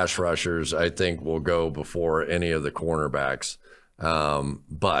the pass rushers, I think, will go before any of the cornerbacks.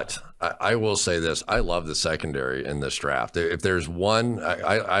 But I will say this: I love the secondary in this draft. If there's one,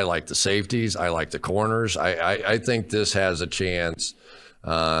 I like the safeties. I like the corners. I think this has a chance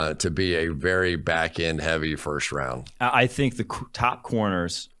to be a very back end heavy first round. I think the top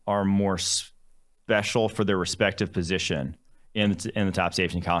corners are more special for their respective position in the top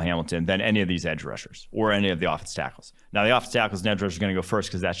safety in Kyle Hamilton than any of these edge rushers or any of the offensive tackles. Now, the offensive tackles and edge rushers are going to go first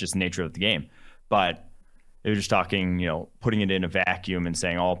because that's just the nature of the game. But if you're just talking, putting it in a vacuum and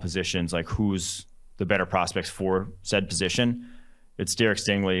saying all positions, like who's the better prospects for said position, it's Derek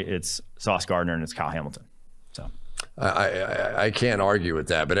Stingley, it's Sauce Gardner, and it's Kyle Hamilton. So I can't argue with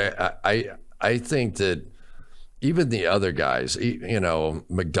that, but I think that even the other guys,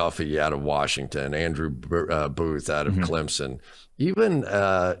 McDuffie out of Washington, Andrew Booth out of Clemson, even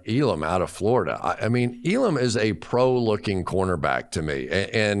Elam out of Florida. I mean, Elam is a pro-looking cornerback to me,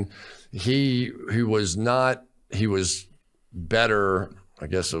 and he was better. I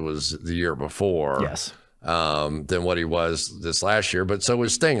guess it was the year before. Yes. Than what he was this last year, but so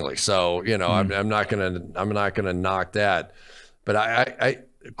was Stingley. So I'm not gonna knock that, but I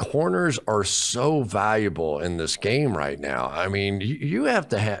corners are so valuable in this game right now. I mean, you have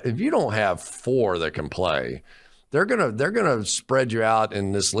to have, if you don't have 4 that can play, they're gonna spread you out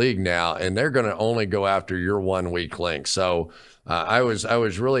in this league now, and they're gonna only go after your 1 weak link. So I was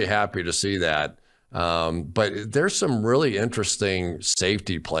really happy to see that. But there's some really interesting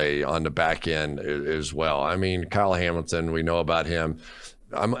safety play on the back end as well. I mean, Kyle Hamilton, we know about him.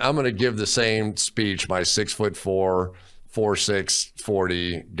 I'm going to give the same speech, my 6'4", 4'6",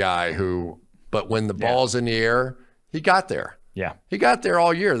 40 guy but when the ball's in the air, he got there. Yeah. He got there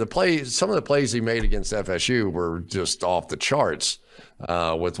all year. Some of the plays he made against FSU were just off the charts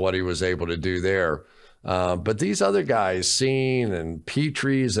with what he was able to do there. But these other guys, Seen and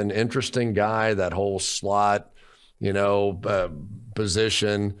Petrie's an interesting guy, that whole slot,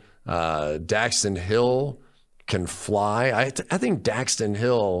 position. Daxton Hill can fly. I think Daxton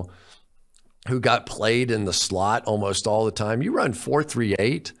Hill, who got played in the slot almost all the time, you run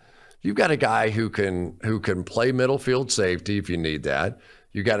 4-3-8. You've got a guy who can play middle field safety if you need that.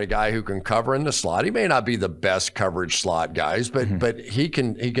 You got a guy who can cover in the slot. He may not be the best coverage slot guys, but he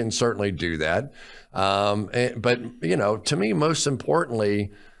can certainly do that. But to me, most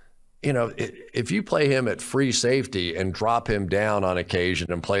importantly, if you play him at free safety and drop him down on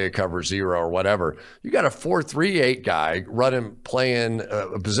occasion and play a cover 0 or whatever, you got a 4-3-8 guy playing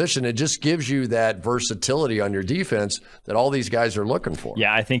a position. It just gives you that versatility on your defense that all these guys are looking for.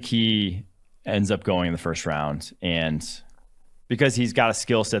 Yeah, I think he ends up going in the first round, and because he's got a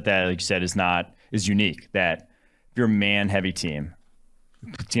skill set that, like you said, is unique. That if you're a man heavy team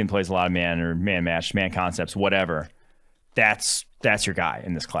plays a lot of man or man match, man concepts, whatever, that's your guy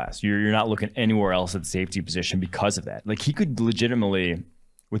in this class. You're not looking anywhere else at the safety position because of that. Like, he could legitimately,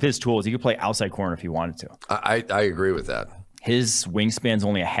 with his tools, he could play outside corner if he wanted to. I agree with that. His wingspan's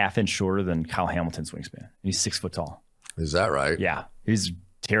only a half inch shorter than Kyle Hamilton's wingspan. He's 6 foot tall. Is that right? Yeah, he's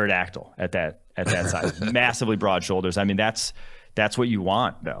pterodactyl at that size. Massively broad shoulders. I mean, that's what you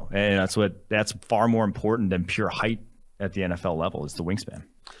want, though, and that's far more important than pure height at the NFL level is the wingspan.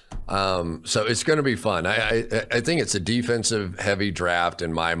 So it's going to be fun. I think it's a defensive heavy draft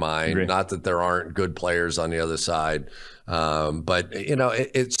in my mind. Agree. Not that there aren't good players on the other side, but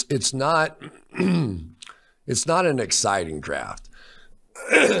it's not it's not an exciting draft.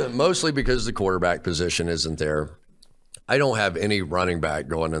 Mostly because the quarterback position isn't there. I don't have any running back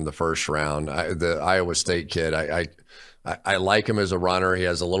going in the first round. The Iowa State kid, I like him as a runner. He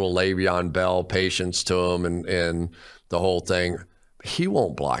has a little Le'Veon Bell patience to him and the whole thing. He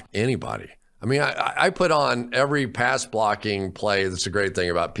won't block anybody. I mean, I put on every pass blocking play. That's a great thing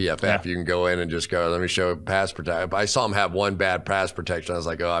about PFF. Yeah. You can go in and just go, let me show pass protection. I saw him have one bad pass protection. I was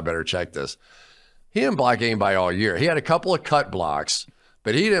like, oh, I better check this. He didn't block anybody all year. He had a couple of cut blocks,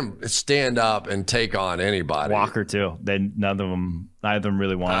 but he didn't stand up and take on anybody. Walker too. Neither of them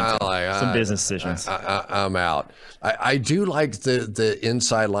really wanted to. Some business decisions. I'm out. I do like the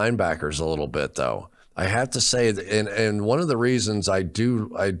inside linebackers a little bit, though. I have to say, and one of the reasons I do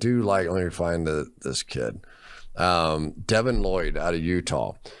like. Let me find this kid, Devin Lloyd out of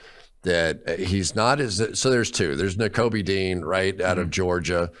Utah. That he's not as so. There's two. There's Nakobe Dean, right, out of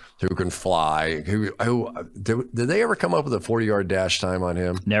Georgia, who can fly. Who did they ever come up with a 40-yard dash time on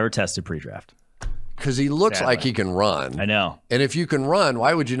him? Never tested pre-draft. Because he looks like he can run. I know. And if you can run,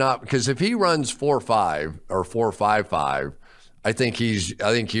 why would you not? Because if he runs 4.5 or 4.55, I think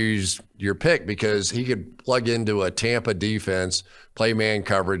he's your pick because he could plug into a Tampa defense, play man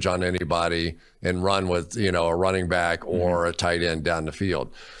coverage on anybody, and run with a running back or a tight end down the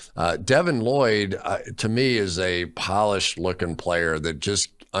field. Devin Lloyd, to me, is a polished-looking player that just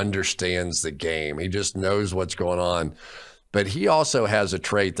understands the game. He just knows what's going on. But he also has a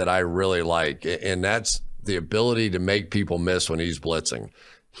trait that I really like, and that's the ability to make people miss when he's blitzing.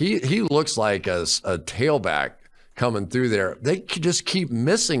 He looks like a tailback coming through there. They just keep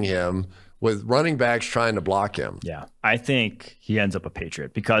missing him with running backs trying to block him. Yeah, I think he ends up a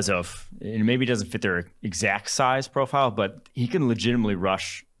Patriot because of, and maybe it doesn't fit their exact size profile, but he can legitimately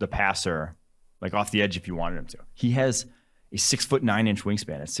rush the passer like off the edge if you wanted him to. He has a 6'9"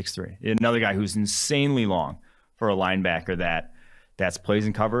 wingspan at 6'3". Another guy who's insanely long for a linebacker that's plays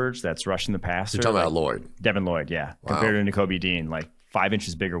in coverage, that's rushing the passer. You're talking about Lloyd. Devin Lloyd, yeah. Wow. Compared to Nakobe Dean, like 5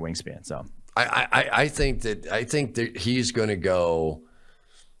 inches bigger wingspan. So I think that he's going to go.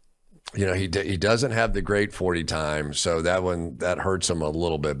 He doesn't have the great 40 time, so that hurts him a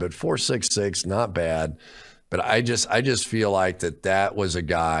little bit. But 4.66, not bad. But I just feel like that was a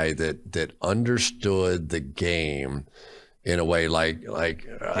guy that understood the game in a way like I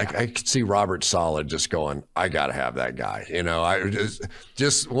could see Robert Saleh just going, I got to have that guy. I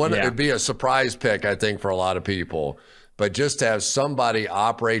just want it'd be a surprise pick, I think, for a lot of people. But just to have somebody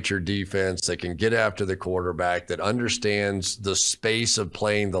operate your defense that can get after the quarterback, that understands the space of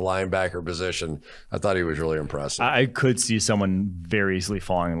playing the linebacker position, I thought he was really impressive. I could see someone very easily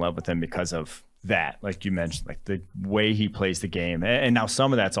falling in love with him because of that, like you mentioned, like the way he plays the game. And now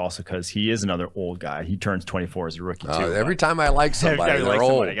some of that's also because he is another old guy. He turns 24 as a rookie too. Every time I like somebody, they're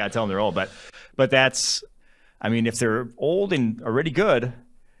old. I got to tell them they're old. But that's, I mean, if they're old and already good,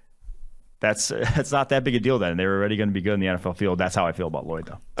 that's not that big a deal then. They're already going to be good in the NFL field. That's how I feel about Lloyd,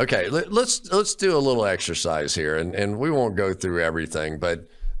 though. Okay, let's do a little exercise here, and we won't go through everything, but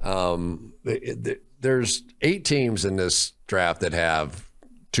there's 8 teams in this draft that have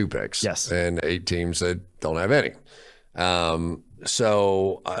 2 picks. Yes. And 8 teams that don't have any.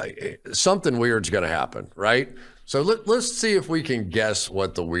 So something weird's going to happen, right? So let's see if we can guess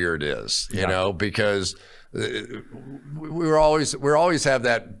what the weird is, because we always have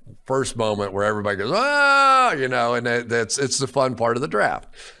that first moment where everybody goes, and it's the fun part of the draft.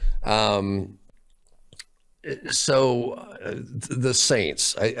 So the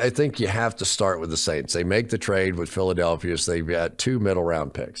Saints, I think you have to start with the Saints. They make the trade with Philadelphia, so they've got 2 middle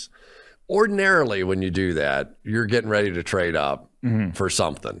round picks. Ordinarily, when you do that, you're getting ready to trade up for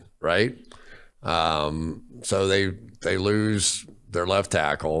something, right? So they lose their left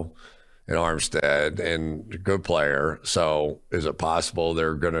tackle in Armstead, and good player. So is it possible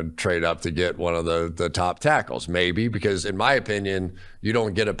they're going to trade up to get one of the top tackles? Maybe, because in my opinion, you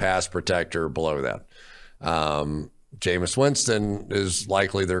don't get a pass protector below that. Jameis Winston is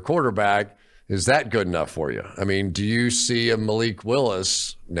likely their quarterback. Is that good enough for you? I mean, do you see a Malik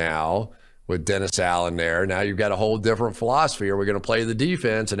Willis now with Dennis Allen there. Now you've got a whole different philosophy. Are we going to play the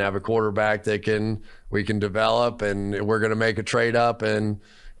defense and have a quarterback that we can develop, and we're going to make a trade up and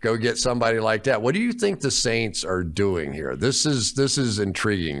go get somebody like that? What do you think the Saints are doing here? This is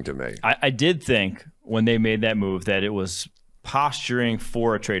intriguing to me. I did think when they made that move that it was posturing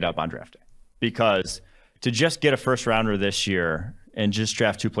for a trade up on draft day, because to just get a first rounder this year and just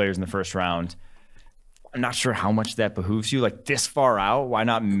draft 2 players in the first round, I'm not sure how much that behooves you. Like this far out, why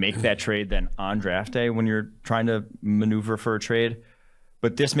not make that trade then on draft day when you're trying to maneuver for a trade?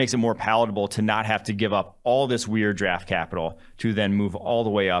 But this makes it more palatable to not have to give up all this weird draft capital to then move all the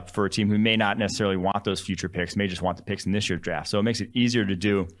way up for a team who may not necessarily want those future picks, may just want the picks in this year's draft. So it makes it easier to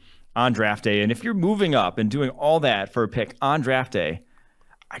do on draft day. And if you're moving up and doing all that for a pick on draft day,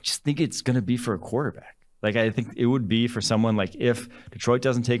 I just think it's going to be for a quarterback. Like I think it would be for someone like if Detroit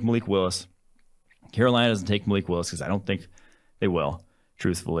doesn't take Malik Willis, Carolina doesn't take Malik Willis, because I don't think they will,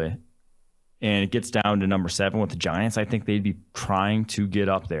 truthfully, and it gets down to number 7 with the Giants, I think they'd be trying to get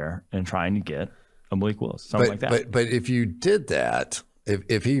up there and trying to get a Malik Willis, something like that. But if you did that,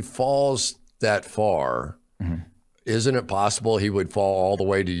 if he falls that far, isn't it possible he would fall all the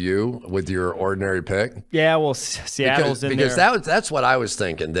way to you with your ordinary pick? Yeah, well, Seattle's in there. Because that's what I was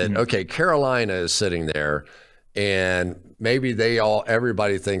thinking, that, okay, Carolina is sitting there, and maybe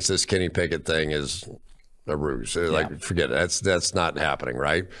everybody thinks this Kenny Pickett thing is a ruse. Like, forget it. That's not happening,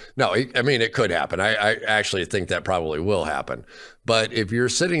 right? No, I mean, it could happen. I actually think that probably will happen. But if you're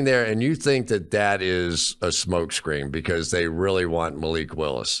sitting there and you think that is a smokescreen because they really want Malik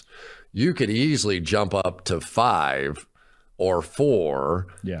Willis, you could easily jump up to 5 or 4.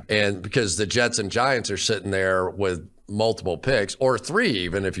 Yeah. And because the Jets and Giants are sitting there with multiple picks, or 3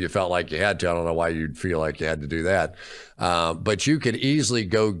 even if you felt like you had to. I don't know why you'd feel like you had to do that. But you could easily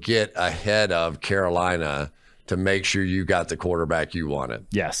go get ahead of Carolina to make sure you got the quarterback you wanted.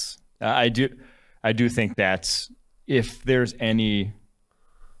 Yes. I do think that's, if there's any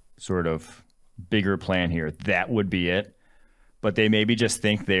sort of bigger plan here, that would be it. But they maybe just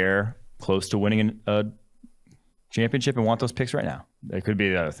think they're close to winning a championship and want those picks right now. That could be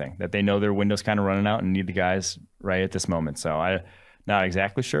the other thing, that they know their window's kind of running out and need the guys right at this moment. So I'm not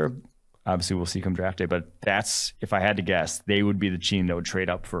exactly sure. Obviously, we'll see come draft day, but that's, if I had to guess, they would be the team that would trade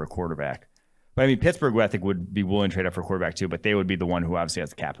up for a quarterback. But I mean, Pittsburgh, I think, would be willing to trade up for a quarterback too, but they would be the one who obviously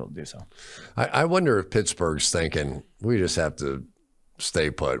has the capital to do so. I wonder if Pittsburgh's thinking, we just have to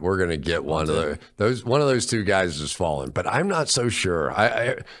stay put. We're going to get one of those 2 guys is falling, but I'm not so sure.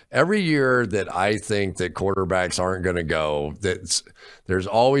 Every year that I think that quarterbacks aren't going to go, there's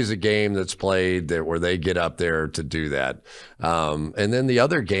always a game that's played where they get up there to do that. And then the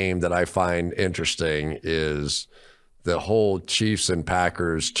other game that I find interesting is the whole Chiefs and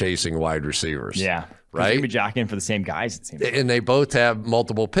Packers chasing wide receivers. Yeah, right. They're going to be jockeying for the same guys, it seems. And they both have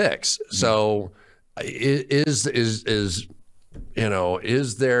multiple picks. So is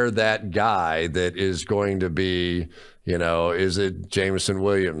there that guy that is going to be, is it Jameson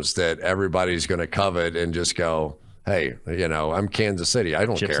Williams that everybody's going to covet and just go, hey, I'm Kansas City. I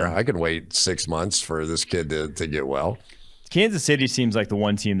don't care. I can wait 6 months for this kid to get well. Kansas City seems like the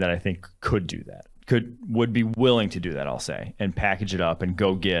one team that I think could do that, would be willing to do that, I'll say, and package it up and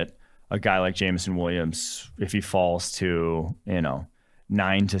go get a guy like Jameson Williams if he falls to,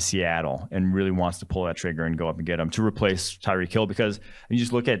 9 to Seattle and really wants to pull that trigger and go up and get him to replace Tyreek Hill. Because you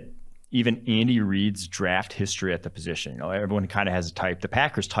just look at even Andy Reid's draft history at the position. Everyone kind of has a type. The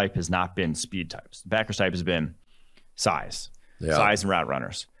Packers type has not been speed types. The Packers type has been size and route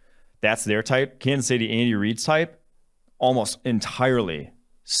runners. That's their type. Kansas City, Andy Reid's type, almost entirely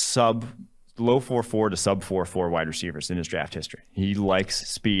low 4.4 to sub 4.4 wide receivers in his draft history. He likes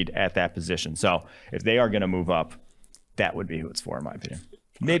speed at that position. So if they are going to move up, that would be who it's for, in my opinion.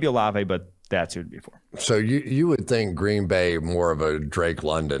 Maybe Olave, but that's who it'd be for. So you would think Green Bay more of a Drake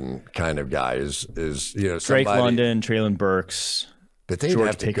London kind of guy is Drake London, Treylon Burks, but they'd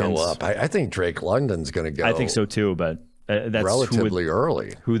have to go up. I think Drake London's going to go. I think so too, but that's relatively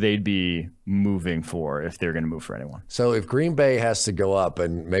early. Who they'd be moving for if they're going to move for anyone. So if Green Bay has to go up,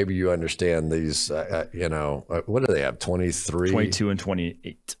 and maybe you understand these, what do they have? 23, 22, and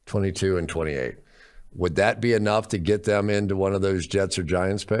 28. 22 and 28. Would that be enough to get them into one of those Jets or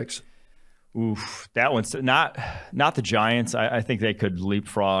Giants picks? Oof, that one's not the Giants. I think they could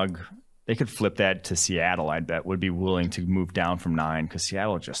leapfrog. They could flip that to Seattle, I bet, would be willing to move down from 9 because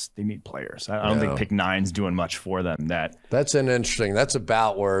Seattle they need players. I don't think pick 9's doing much for them. That's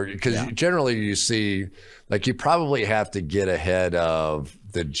about where, because generally you see, like, you probably have to get ahead of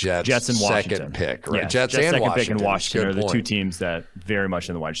the Jets and Washington. second pick, right? Yeah, Jets and second Washington. pick and Washington are the point. two teams that very much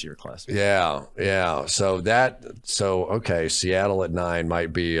in the wide receiver class. Yeah. So okay, Seattle at 9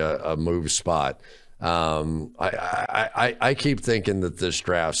 might be a move spot. I keep thinking that this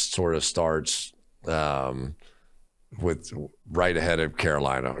draft sort of starts with right ahead of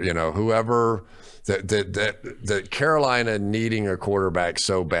Carolina. You know, whoever that Carolina needing a quarterback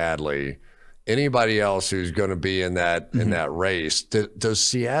so badly. Anybody else who's going to be in that race? Does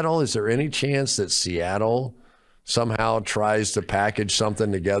Seattle? Is there any chance that Seattle somehow tries to package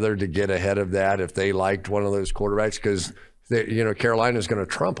something together to get ahead of that if they liked one of those quarterbacks? Because Carolina is going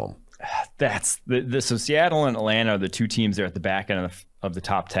to trump them. That's so Seattle and Atlanta are the two teams that are at the back end of the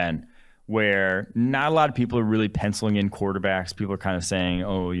top 10, where not a lot of people are really penciling in quarterbacks. People are kind of saying,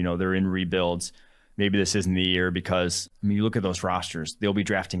 oh, they're in rebuilds. Maybe this isn't the year because, you look at those rosters, they'll be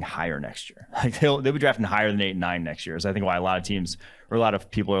drafting higher next year. Like they'll be drafting higher than 8 and 9 next year. So I think why a lot of teams or a lot of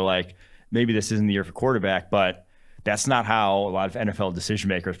people are like, maybe this isn't the year for quarterback, but that's not how a lot of NFL decision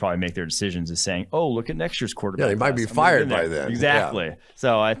makers probably make their decisions, is saying, oh, look at next year's quarterback. Yeah, they might be fired by then. Exactly. Yeah.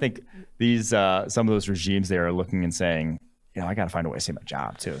 So I think these some of those regimes there are looking and saying, I got to find a way to save my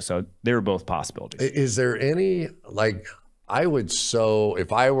job too. So they were both possibilities. Is there any,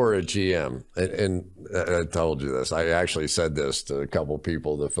 if I were a GM, and I told you this, I actually said this to a couple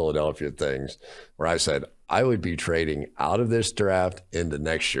people, the Philadelphia things, where I said, I would be trading out of this draft into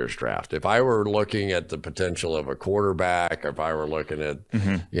next year's draft. If I were looking at the potential of a quarterback, if I were looking at,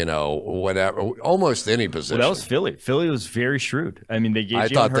 whatever, almost any position. Well, that was Philly. Philly was very shrewd. I mean, they gave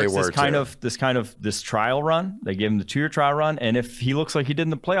Jalen Hurts this trial run. They gave him the 2-year trial run. And if he looks like he did in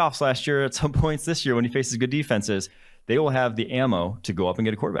the playoffs last year, at some points this year when he faces good defenses, they will have the ammo to go up and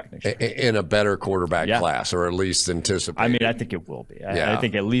get a quarterback next year. In a better quarterback class, or at least anticipate. I mean, I think it will be. I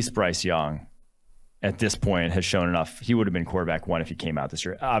think at least Bryce Young at this point has shown enough. He would have been quarterback 1 if he came out this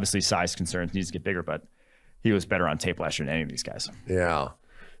year. Obviously, size concerns, needs to get bigger, but he was better on tape last year than any of these guys. Yeah.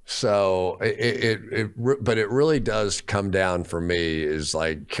 So but it really does come down for me is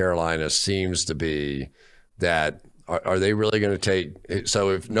like Carolina seems to be that. Are they really going to take? So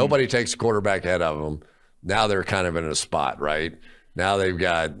if nobody takes a quarterback ahead of them, now they're kind of in a spot, right? Now they're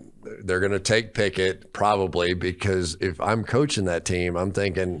going to take Pickett probably, because if I'm coaching that team, I'm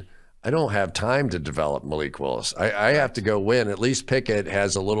thinking, I don't have time to develop Malik Willis. I have to go win. At least Pickett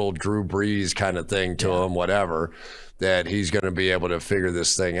has a little Drew Brees kind of thing to him, whatever, that he's going to be able to figure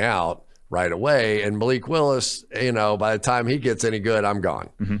this thing out right away. And Malik Willis, by the time he gets any good, I'm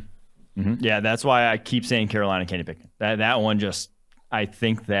gone. Mm-hmm. Mm-hmm. Yeah, that's why I keep saying Carolina, Kenny Pickett. That one I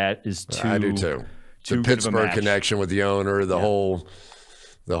think that is too. I do too. The Pittsburgh connection with the owner, the whole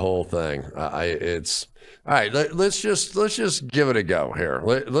thing. It's all right. Let's just give it a go here.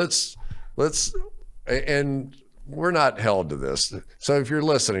 Let's and we're not held to this. So if you're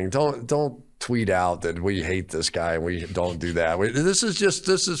listening, don't tweet out that we hate this guy and we don't do that. This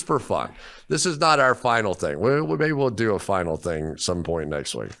is for fun. This is not our final thing. Maybe we'll do a final thing some point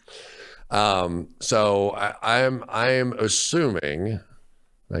next week. So I am assuming.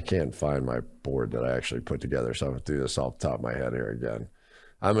 I can't find my board that I actually put together, so I'm going to do this off the top of my head here again.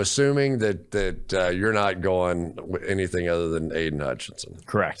 I'm assuming that you're not going with anything other than Aiden Hutchinson.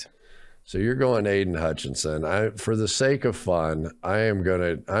 Correct. So you're going Aiden Hutchinson. For the sake of fun, I'm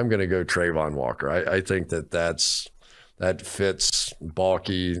gonna go Trayvon Walker. I think that fits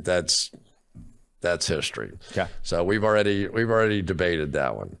bulky. That's history. Yeah. So we've already debated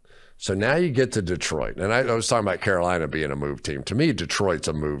that one. So now you get to Detroit. And I was talking about Carolina being a move team. To me, Detroit's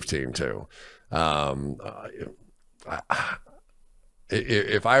a move team too.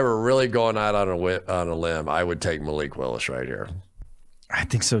 If I were really going out on a limb, I would take Malik Willis right here. I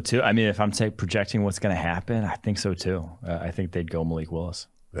think so too. I mean, if I'm projecting what's going to happen, I think so too. I think they'd go Malik Willis.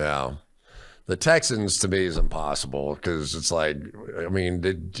 Yeah. The Texans, to me, is impossible because it's like, I mean,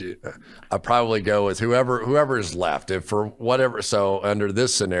 I'd probably go with whoever is left. If for whatever, so under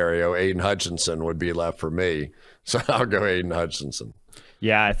this scenario, Aiden Hutchinson would be left for me. So I'll go Aiden Hutchinson.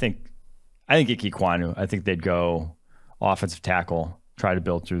 Yeah, I think Ike Kwanu. I think they'd go offensive tackle, try to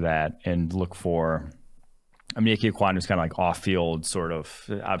build through that, and look for. I mean, Ike Kwanu is kind of like off-field sort of.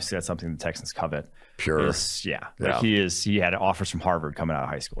 Obviously, that's something the Texans covet. Pure. He had offers from Harvard coming out of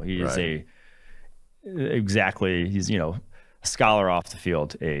high school. He is he's a scholar off the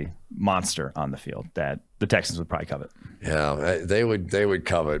field, a monster on the field that the Texans would probably covet. Yeah, they would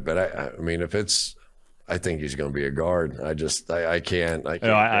covet, but I mean, I think he's going to be a guard. I can't.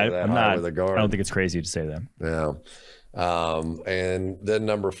 I'm not with a guard. I don't think it's crazy to say that. Yeah, and then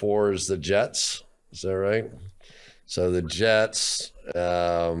number 4 is the Jets. Is that right? So the Jets.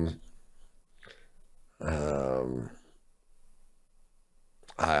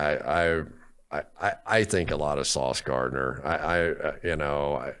 I think a lot of Sauce Gardner.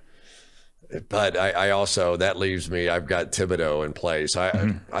 But I also, that leaves me, I've got Thibodeau in place.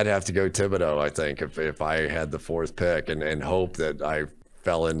 I'd have to go Thibodeau, I think, if I had the 4th pick and hope that I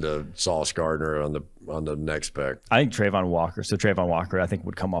fell into Sauce Gardner on the next pick. I think Trayvon Walker. So Trayvon Walker, I think,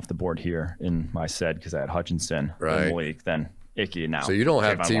 would come off the board here in my set because I had Hutchinson in the league. Then Icky now. So you don't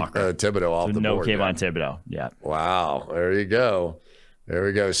have Thibodeau off the board. No Kayvon Thibodeau. Yeah. Wow. There you go. There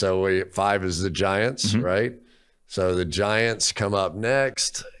we go. So 5 is the Giants, right? So the Giants come up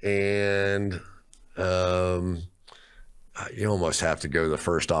next, and you almost have to go the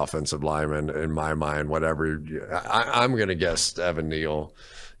first offensive lineman in my mind. Whatever, I'm going to guess Evan Neal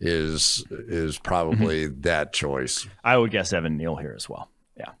is probably that choice. I would guess Evan Neal here as well.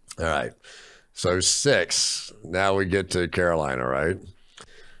 Yeah. All right. So 6. Now we get to Carolina, right?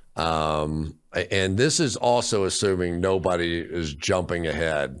 And this is also assuming nobody is jumping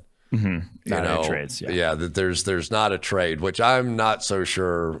ahead. Not any trades. Yeah. That there's not a trade, which I'm not so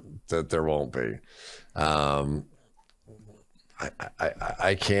sure that there won't be.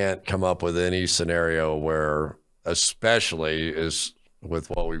 I can't come up with any scenario where, especially is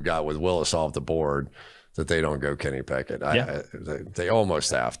with what we've got with Willis off the board, that they don't go Kenny Pickett. They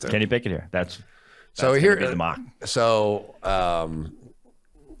almost have to. Kenny Pickett here. That's so here the mock. So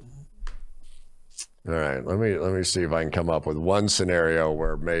all right, let me see if I can come up with one scenario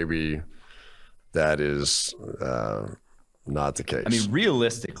where maybe that is not the case. I mean,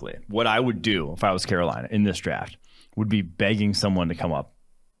 realistically, what I would do if I was Carolina in this draft would be begging someone to come up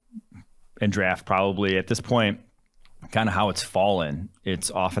and draft, probably at this point, kind of how it's fallen.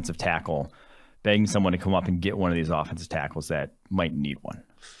 It's offensive tackle, begging someone to come up and get one of these offensive tackles that might need one.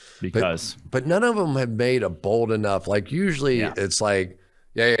 Because but none of them have made a bold enough. Like usually it's like,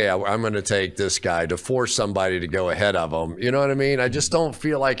 yeah, I'm going to take this guy to force somebody to go ahead of them. You know what I mean? I just don't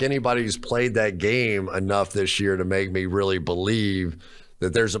feel like anybody's played that game enough this year to make me really believe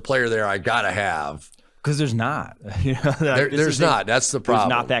that there's a player there I got to have. Because there's not. There's not. That's the problem.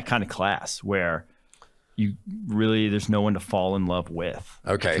 There's not that kind of class where there's no one to fall in love with.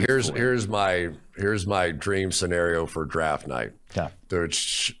 Okay, here's my dream scenario for draft night. Yeah.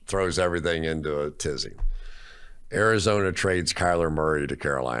 Which throws everything into a tizzy. Arizona trades Kyler Murray to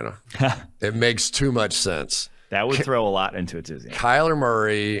Carolina. It makes too much sense. That would throw a lot into a tizzy. Kyler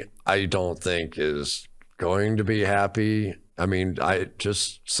Murray, I don't think is going to be happy. I mean,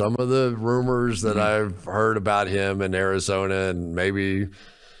 some of the rumors that I've heard about him in Arizona, and maybe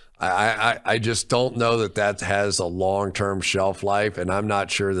I just don't know that has a long-term shelf life, and I'm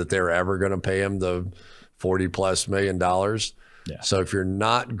not sure that they're ever going to pay him the $40+ million. Yeah. So if you're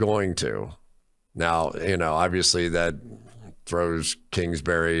not going to, now, obviously that throws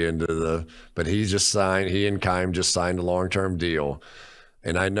Kingsbury into but he and Keim just signed a long-term deal.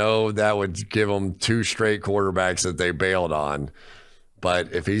 And I know that would give them 2 straight quarterbacks that they bailed on.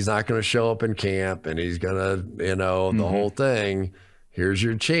 But if he's not going to show up in camp and he's going to, the whole thing, here's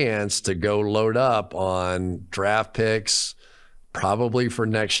your chance to go load up on draft picks, probably for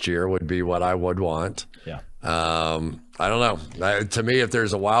next year would be what I would want. Yeah. I don't know. To me, if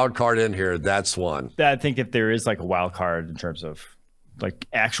there's a wild card in here, that's one. I think if there is like a wild card in terms of like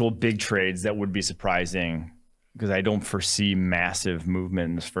actual big trades, that would be surprising, because I don't foresee massive movement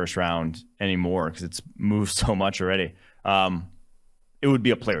in this first round anymore because it's moved so much already. It would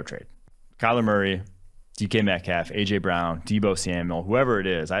be a player trade. Kyler Murray, DK Metcalf, AJ Brown, Deebo Samuel, whoever it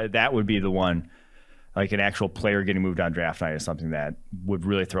is, that would be the one. Like an actual player getting moved on draft night is something that would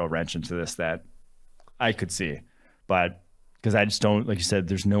really throw a wrench into this that I could see. But because I just don't, like you said,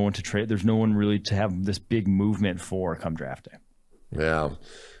 there's no one to trade. There's no one really to have this big movement for come draft day. Yeah.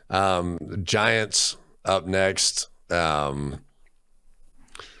 Giants up next. So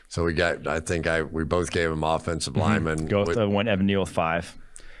we got, we both gave him offensive lineman. Went Evan Neal with 5.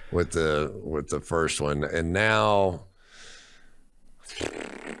 With the first one. And now,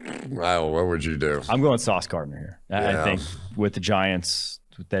 what would you do? I'm going Sauce Gardner here. I think with the Giants,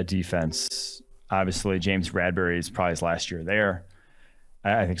 with that defense, obviously James Bradbury is probably his last year there.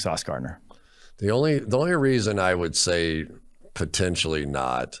 I think Sauce Gardner. The only reason I would say potentially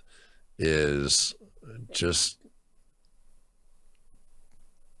not is just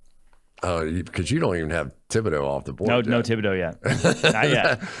because you don't even have Thibodeau off the board. No Thibodeau yet. Not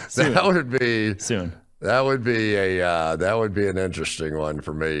yet. Soon. That would be soon. That would be an interesting one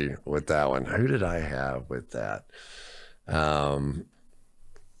for me with that one. Who did I have with that? I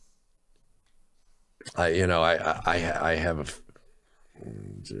have a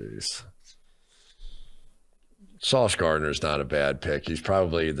jeez. Sauce Gardner's not a bad pick. He's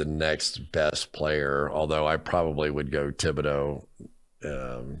probably the next best player, although I probably would go Thibodeau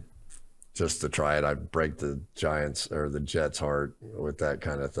just to try it. I'd break the Giants or the Jets' heart with that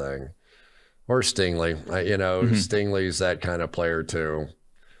kind of thing. Or Stingley. Stingley's that kind of player too.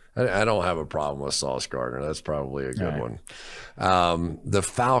 I don't have a problem with Sauce Gardner. That's probably a good one. The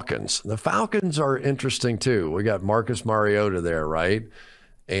Falcons. The Falcons are interesting too. We got Marcus Mariota there, right?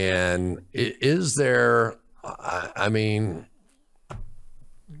 And is there a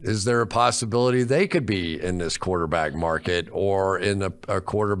possibility they could be in this quarterback market or in a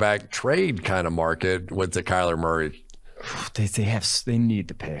quarterback trade kind of market with the Kyler Murray? They need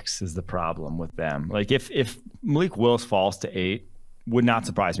the picks is the problem with them. Like if Malik Willis falls to 8, would not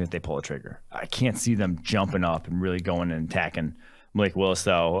surprise me if they pull a trigger. I can't see them jumping up and really going and attacking Malik Willis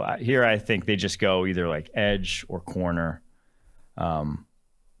though. Here I think they just go either like edge or corner.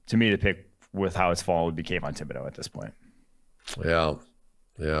 To me, the pick with how it's fallen would be Kayvon Thibodeau at this point. Yeah.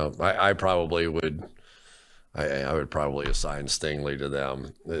 I probably would. I would probably assign Stingley to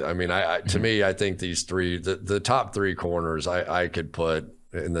them. I mean, to me, I think these three, the top 3 corners, I could put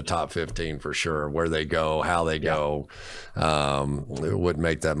in the top 15 for sure. Where they go, how they go, it wouldn't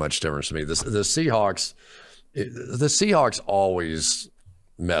make that much difference to me. The Seahawks always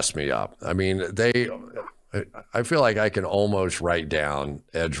mess me up. I mean, I feel like I can almost write down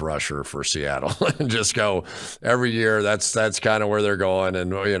edge rusher for Seattle and just go every year. That's kind of where they're going.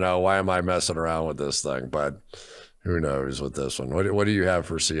 And, why am I messing around with this thing? But who knows with this one? What do you have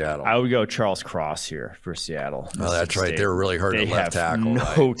for Seattle? I would go Charles Cross here for Seattle. Oh, that's right. They were really hurting the left tackle.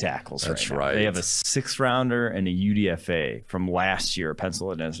 No tackles. That's right. They have a 6th rounder and a UDFA from last year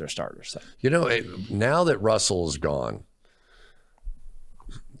penciled in as their starter. So. Now that Russell is gone,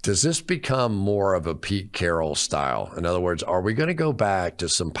 does this become more of a Pete Carroll style? In other words, are we going to go back to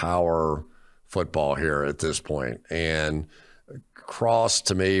some power football here at this point? And Cross,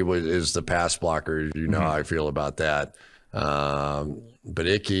 to me, is the pass blocker. You know how I feel about that. But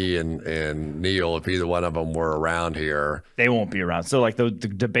Icky and Neal, if either one of them were around here. They won't be around. So, like, the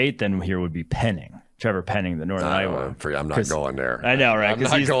debate then here would be Penning. Trevor Penning, the Northern Iowa. I'm not going there. I know, right? I'm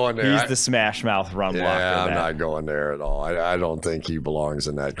not going there. He's the smash mouth run blocker. Yeah, I'm not going there at all. I don't think he belongs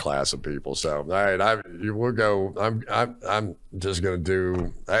in that class of people. So, all right, we'll go. I'm just going to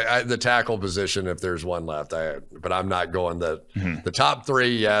do the tackle position if there's one left. But I'm not going the top 3.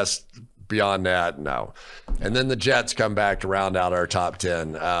 Yes, beyond that, no. And then the Jets come back to round out our top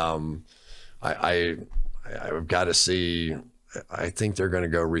 10. I've got to see. I think they're going to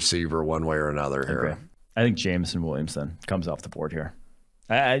go receiver one way or another here. Okay. I think Jameson Williams then comes off the board here.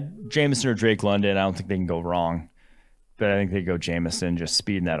 Jameson or Drake London, I don't think they can go wrong. But I think they go Jameson, just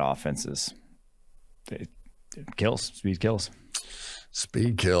speeding that offense it kills. Speed kills.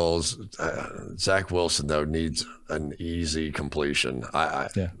 Speed kills. Zach Wilson, though, needs an easy completion.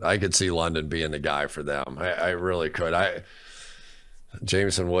 I could see London being the guy for them. I really could.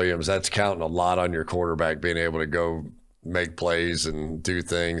 Jameson Williams, that's counting a lot on your quarterback being able to go make plays and do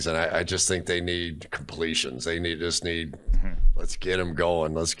things, and I just think they need completions. They just need let's get them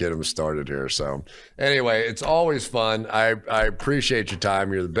going. Let's get them started here. So anyway, it's always fun. I appreciate your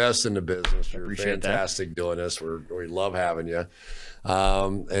time. You're the best in the business. You're fantastic doing this. We love having you.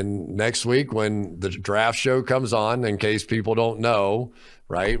 And next week when the draft show comes on, in case people don't know,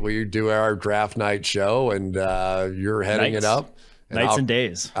 right, we do our draft night show, and you're heading it up. Nights and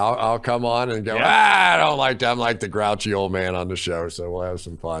days. I'll come on and go, I don't like that. I'm like the grouchy old man on the show, so we'll have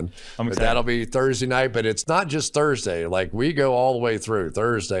some fun. But that'll be Thursday night, but it's not just Thursday. Like, we go all the way through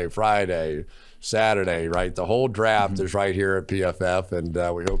Thursday, Friday, Saturday, right? The whole draft is right here at PFF, and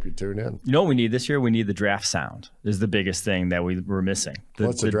we hope you tune in. You know what we need this year? We need the draft sound is the biggest thing that we're missing.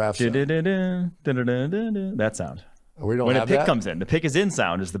 What's the draft sound? That sound. We don't when have a pick that? comes in. The pick is in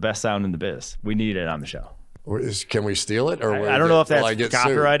sound is the best sound in the biz. We need it on the show. Can we steal it? Or I don't know if that's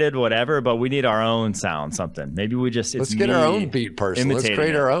copyrighted, whatever, but we need our own sound, something. Maybe we just let's get our own beat person. Let's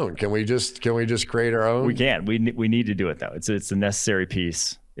create our own. Can we just create our own? We can. We need to do it though. It's a necessary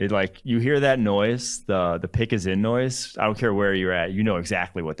piece. Like, you hear that noise, the pick is in noise. I don't care where you're at. You know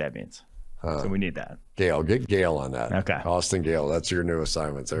exactly what that means. So we need that. Gail, get Gail on that. Okay. Austin Gail, that's your new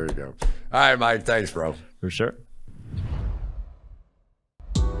assignment. There you go. All right, Mike. Thanks, bro. For sure.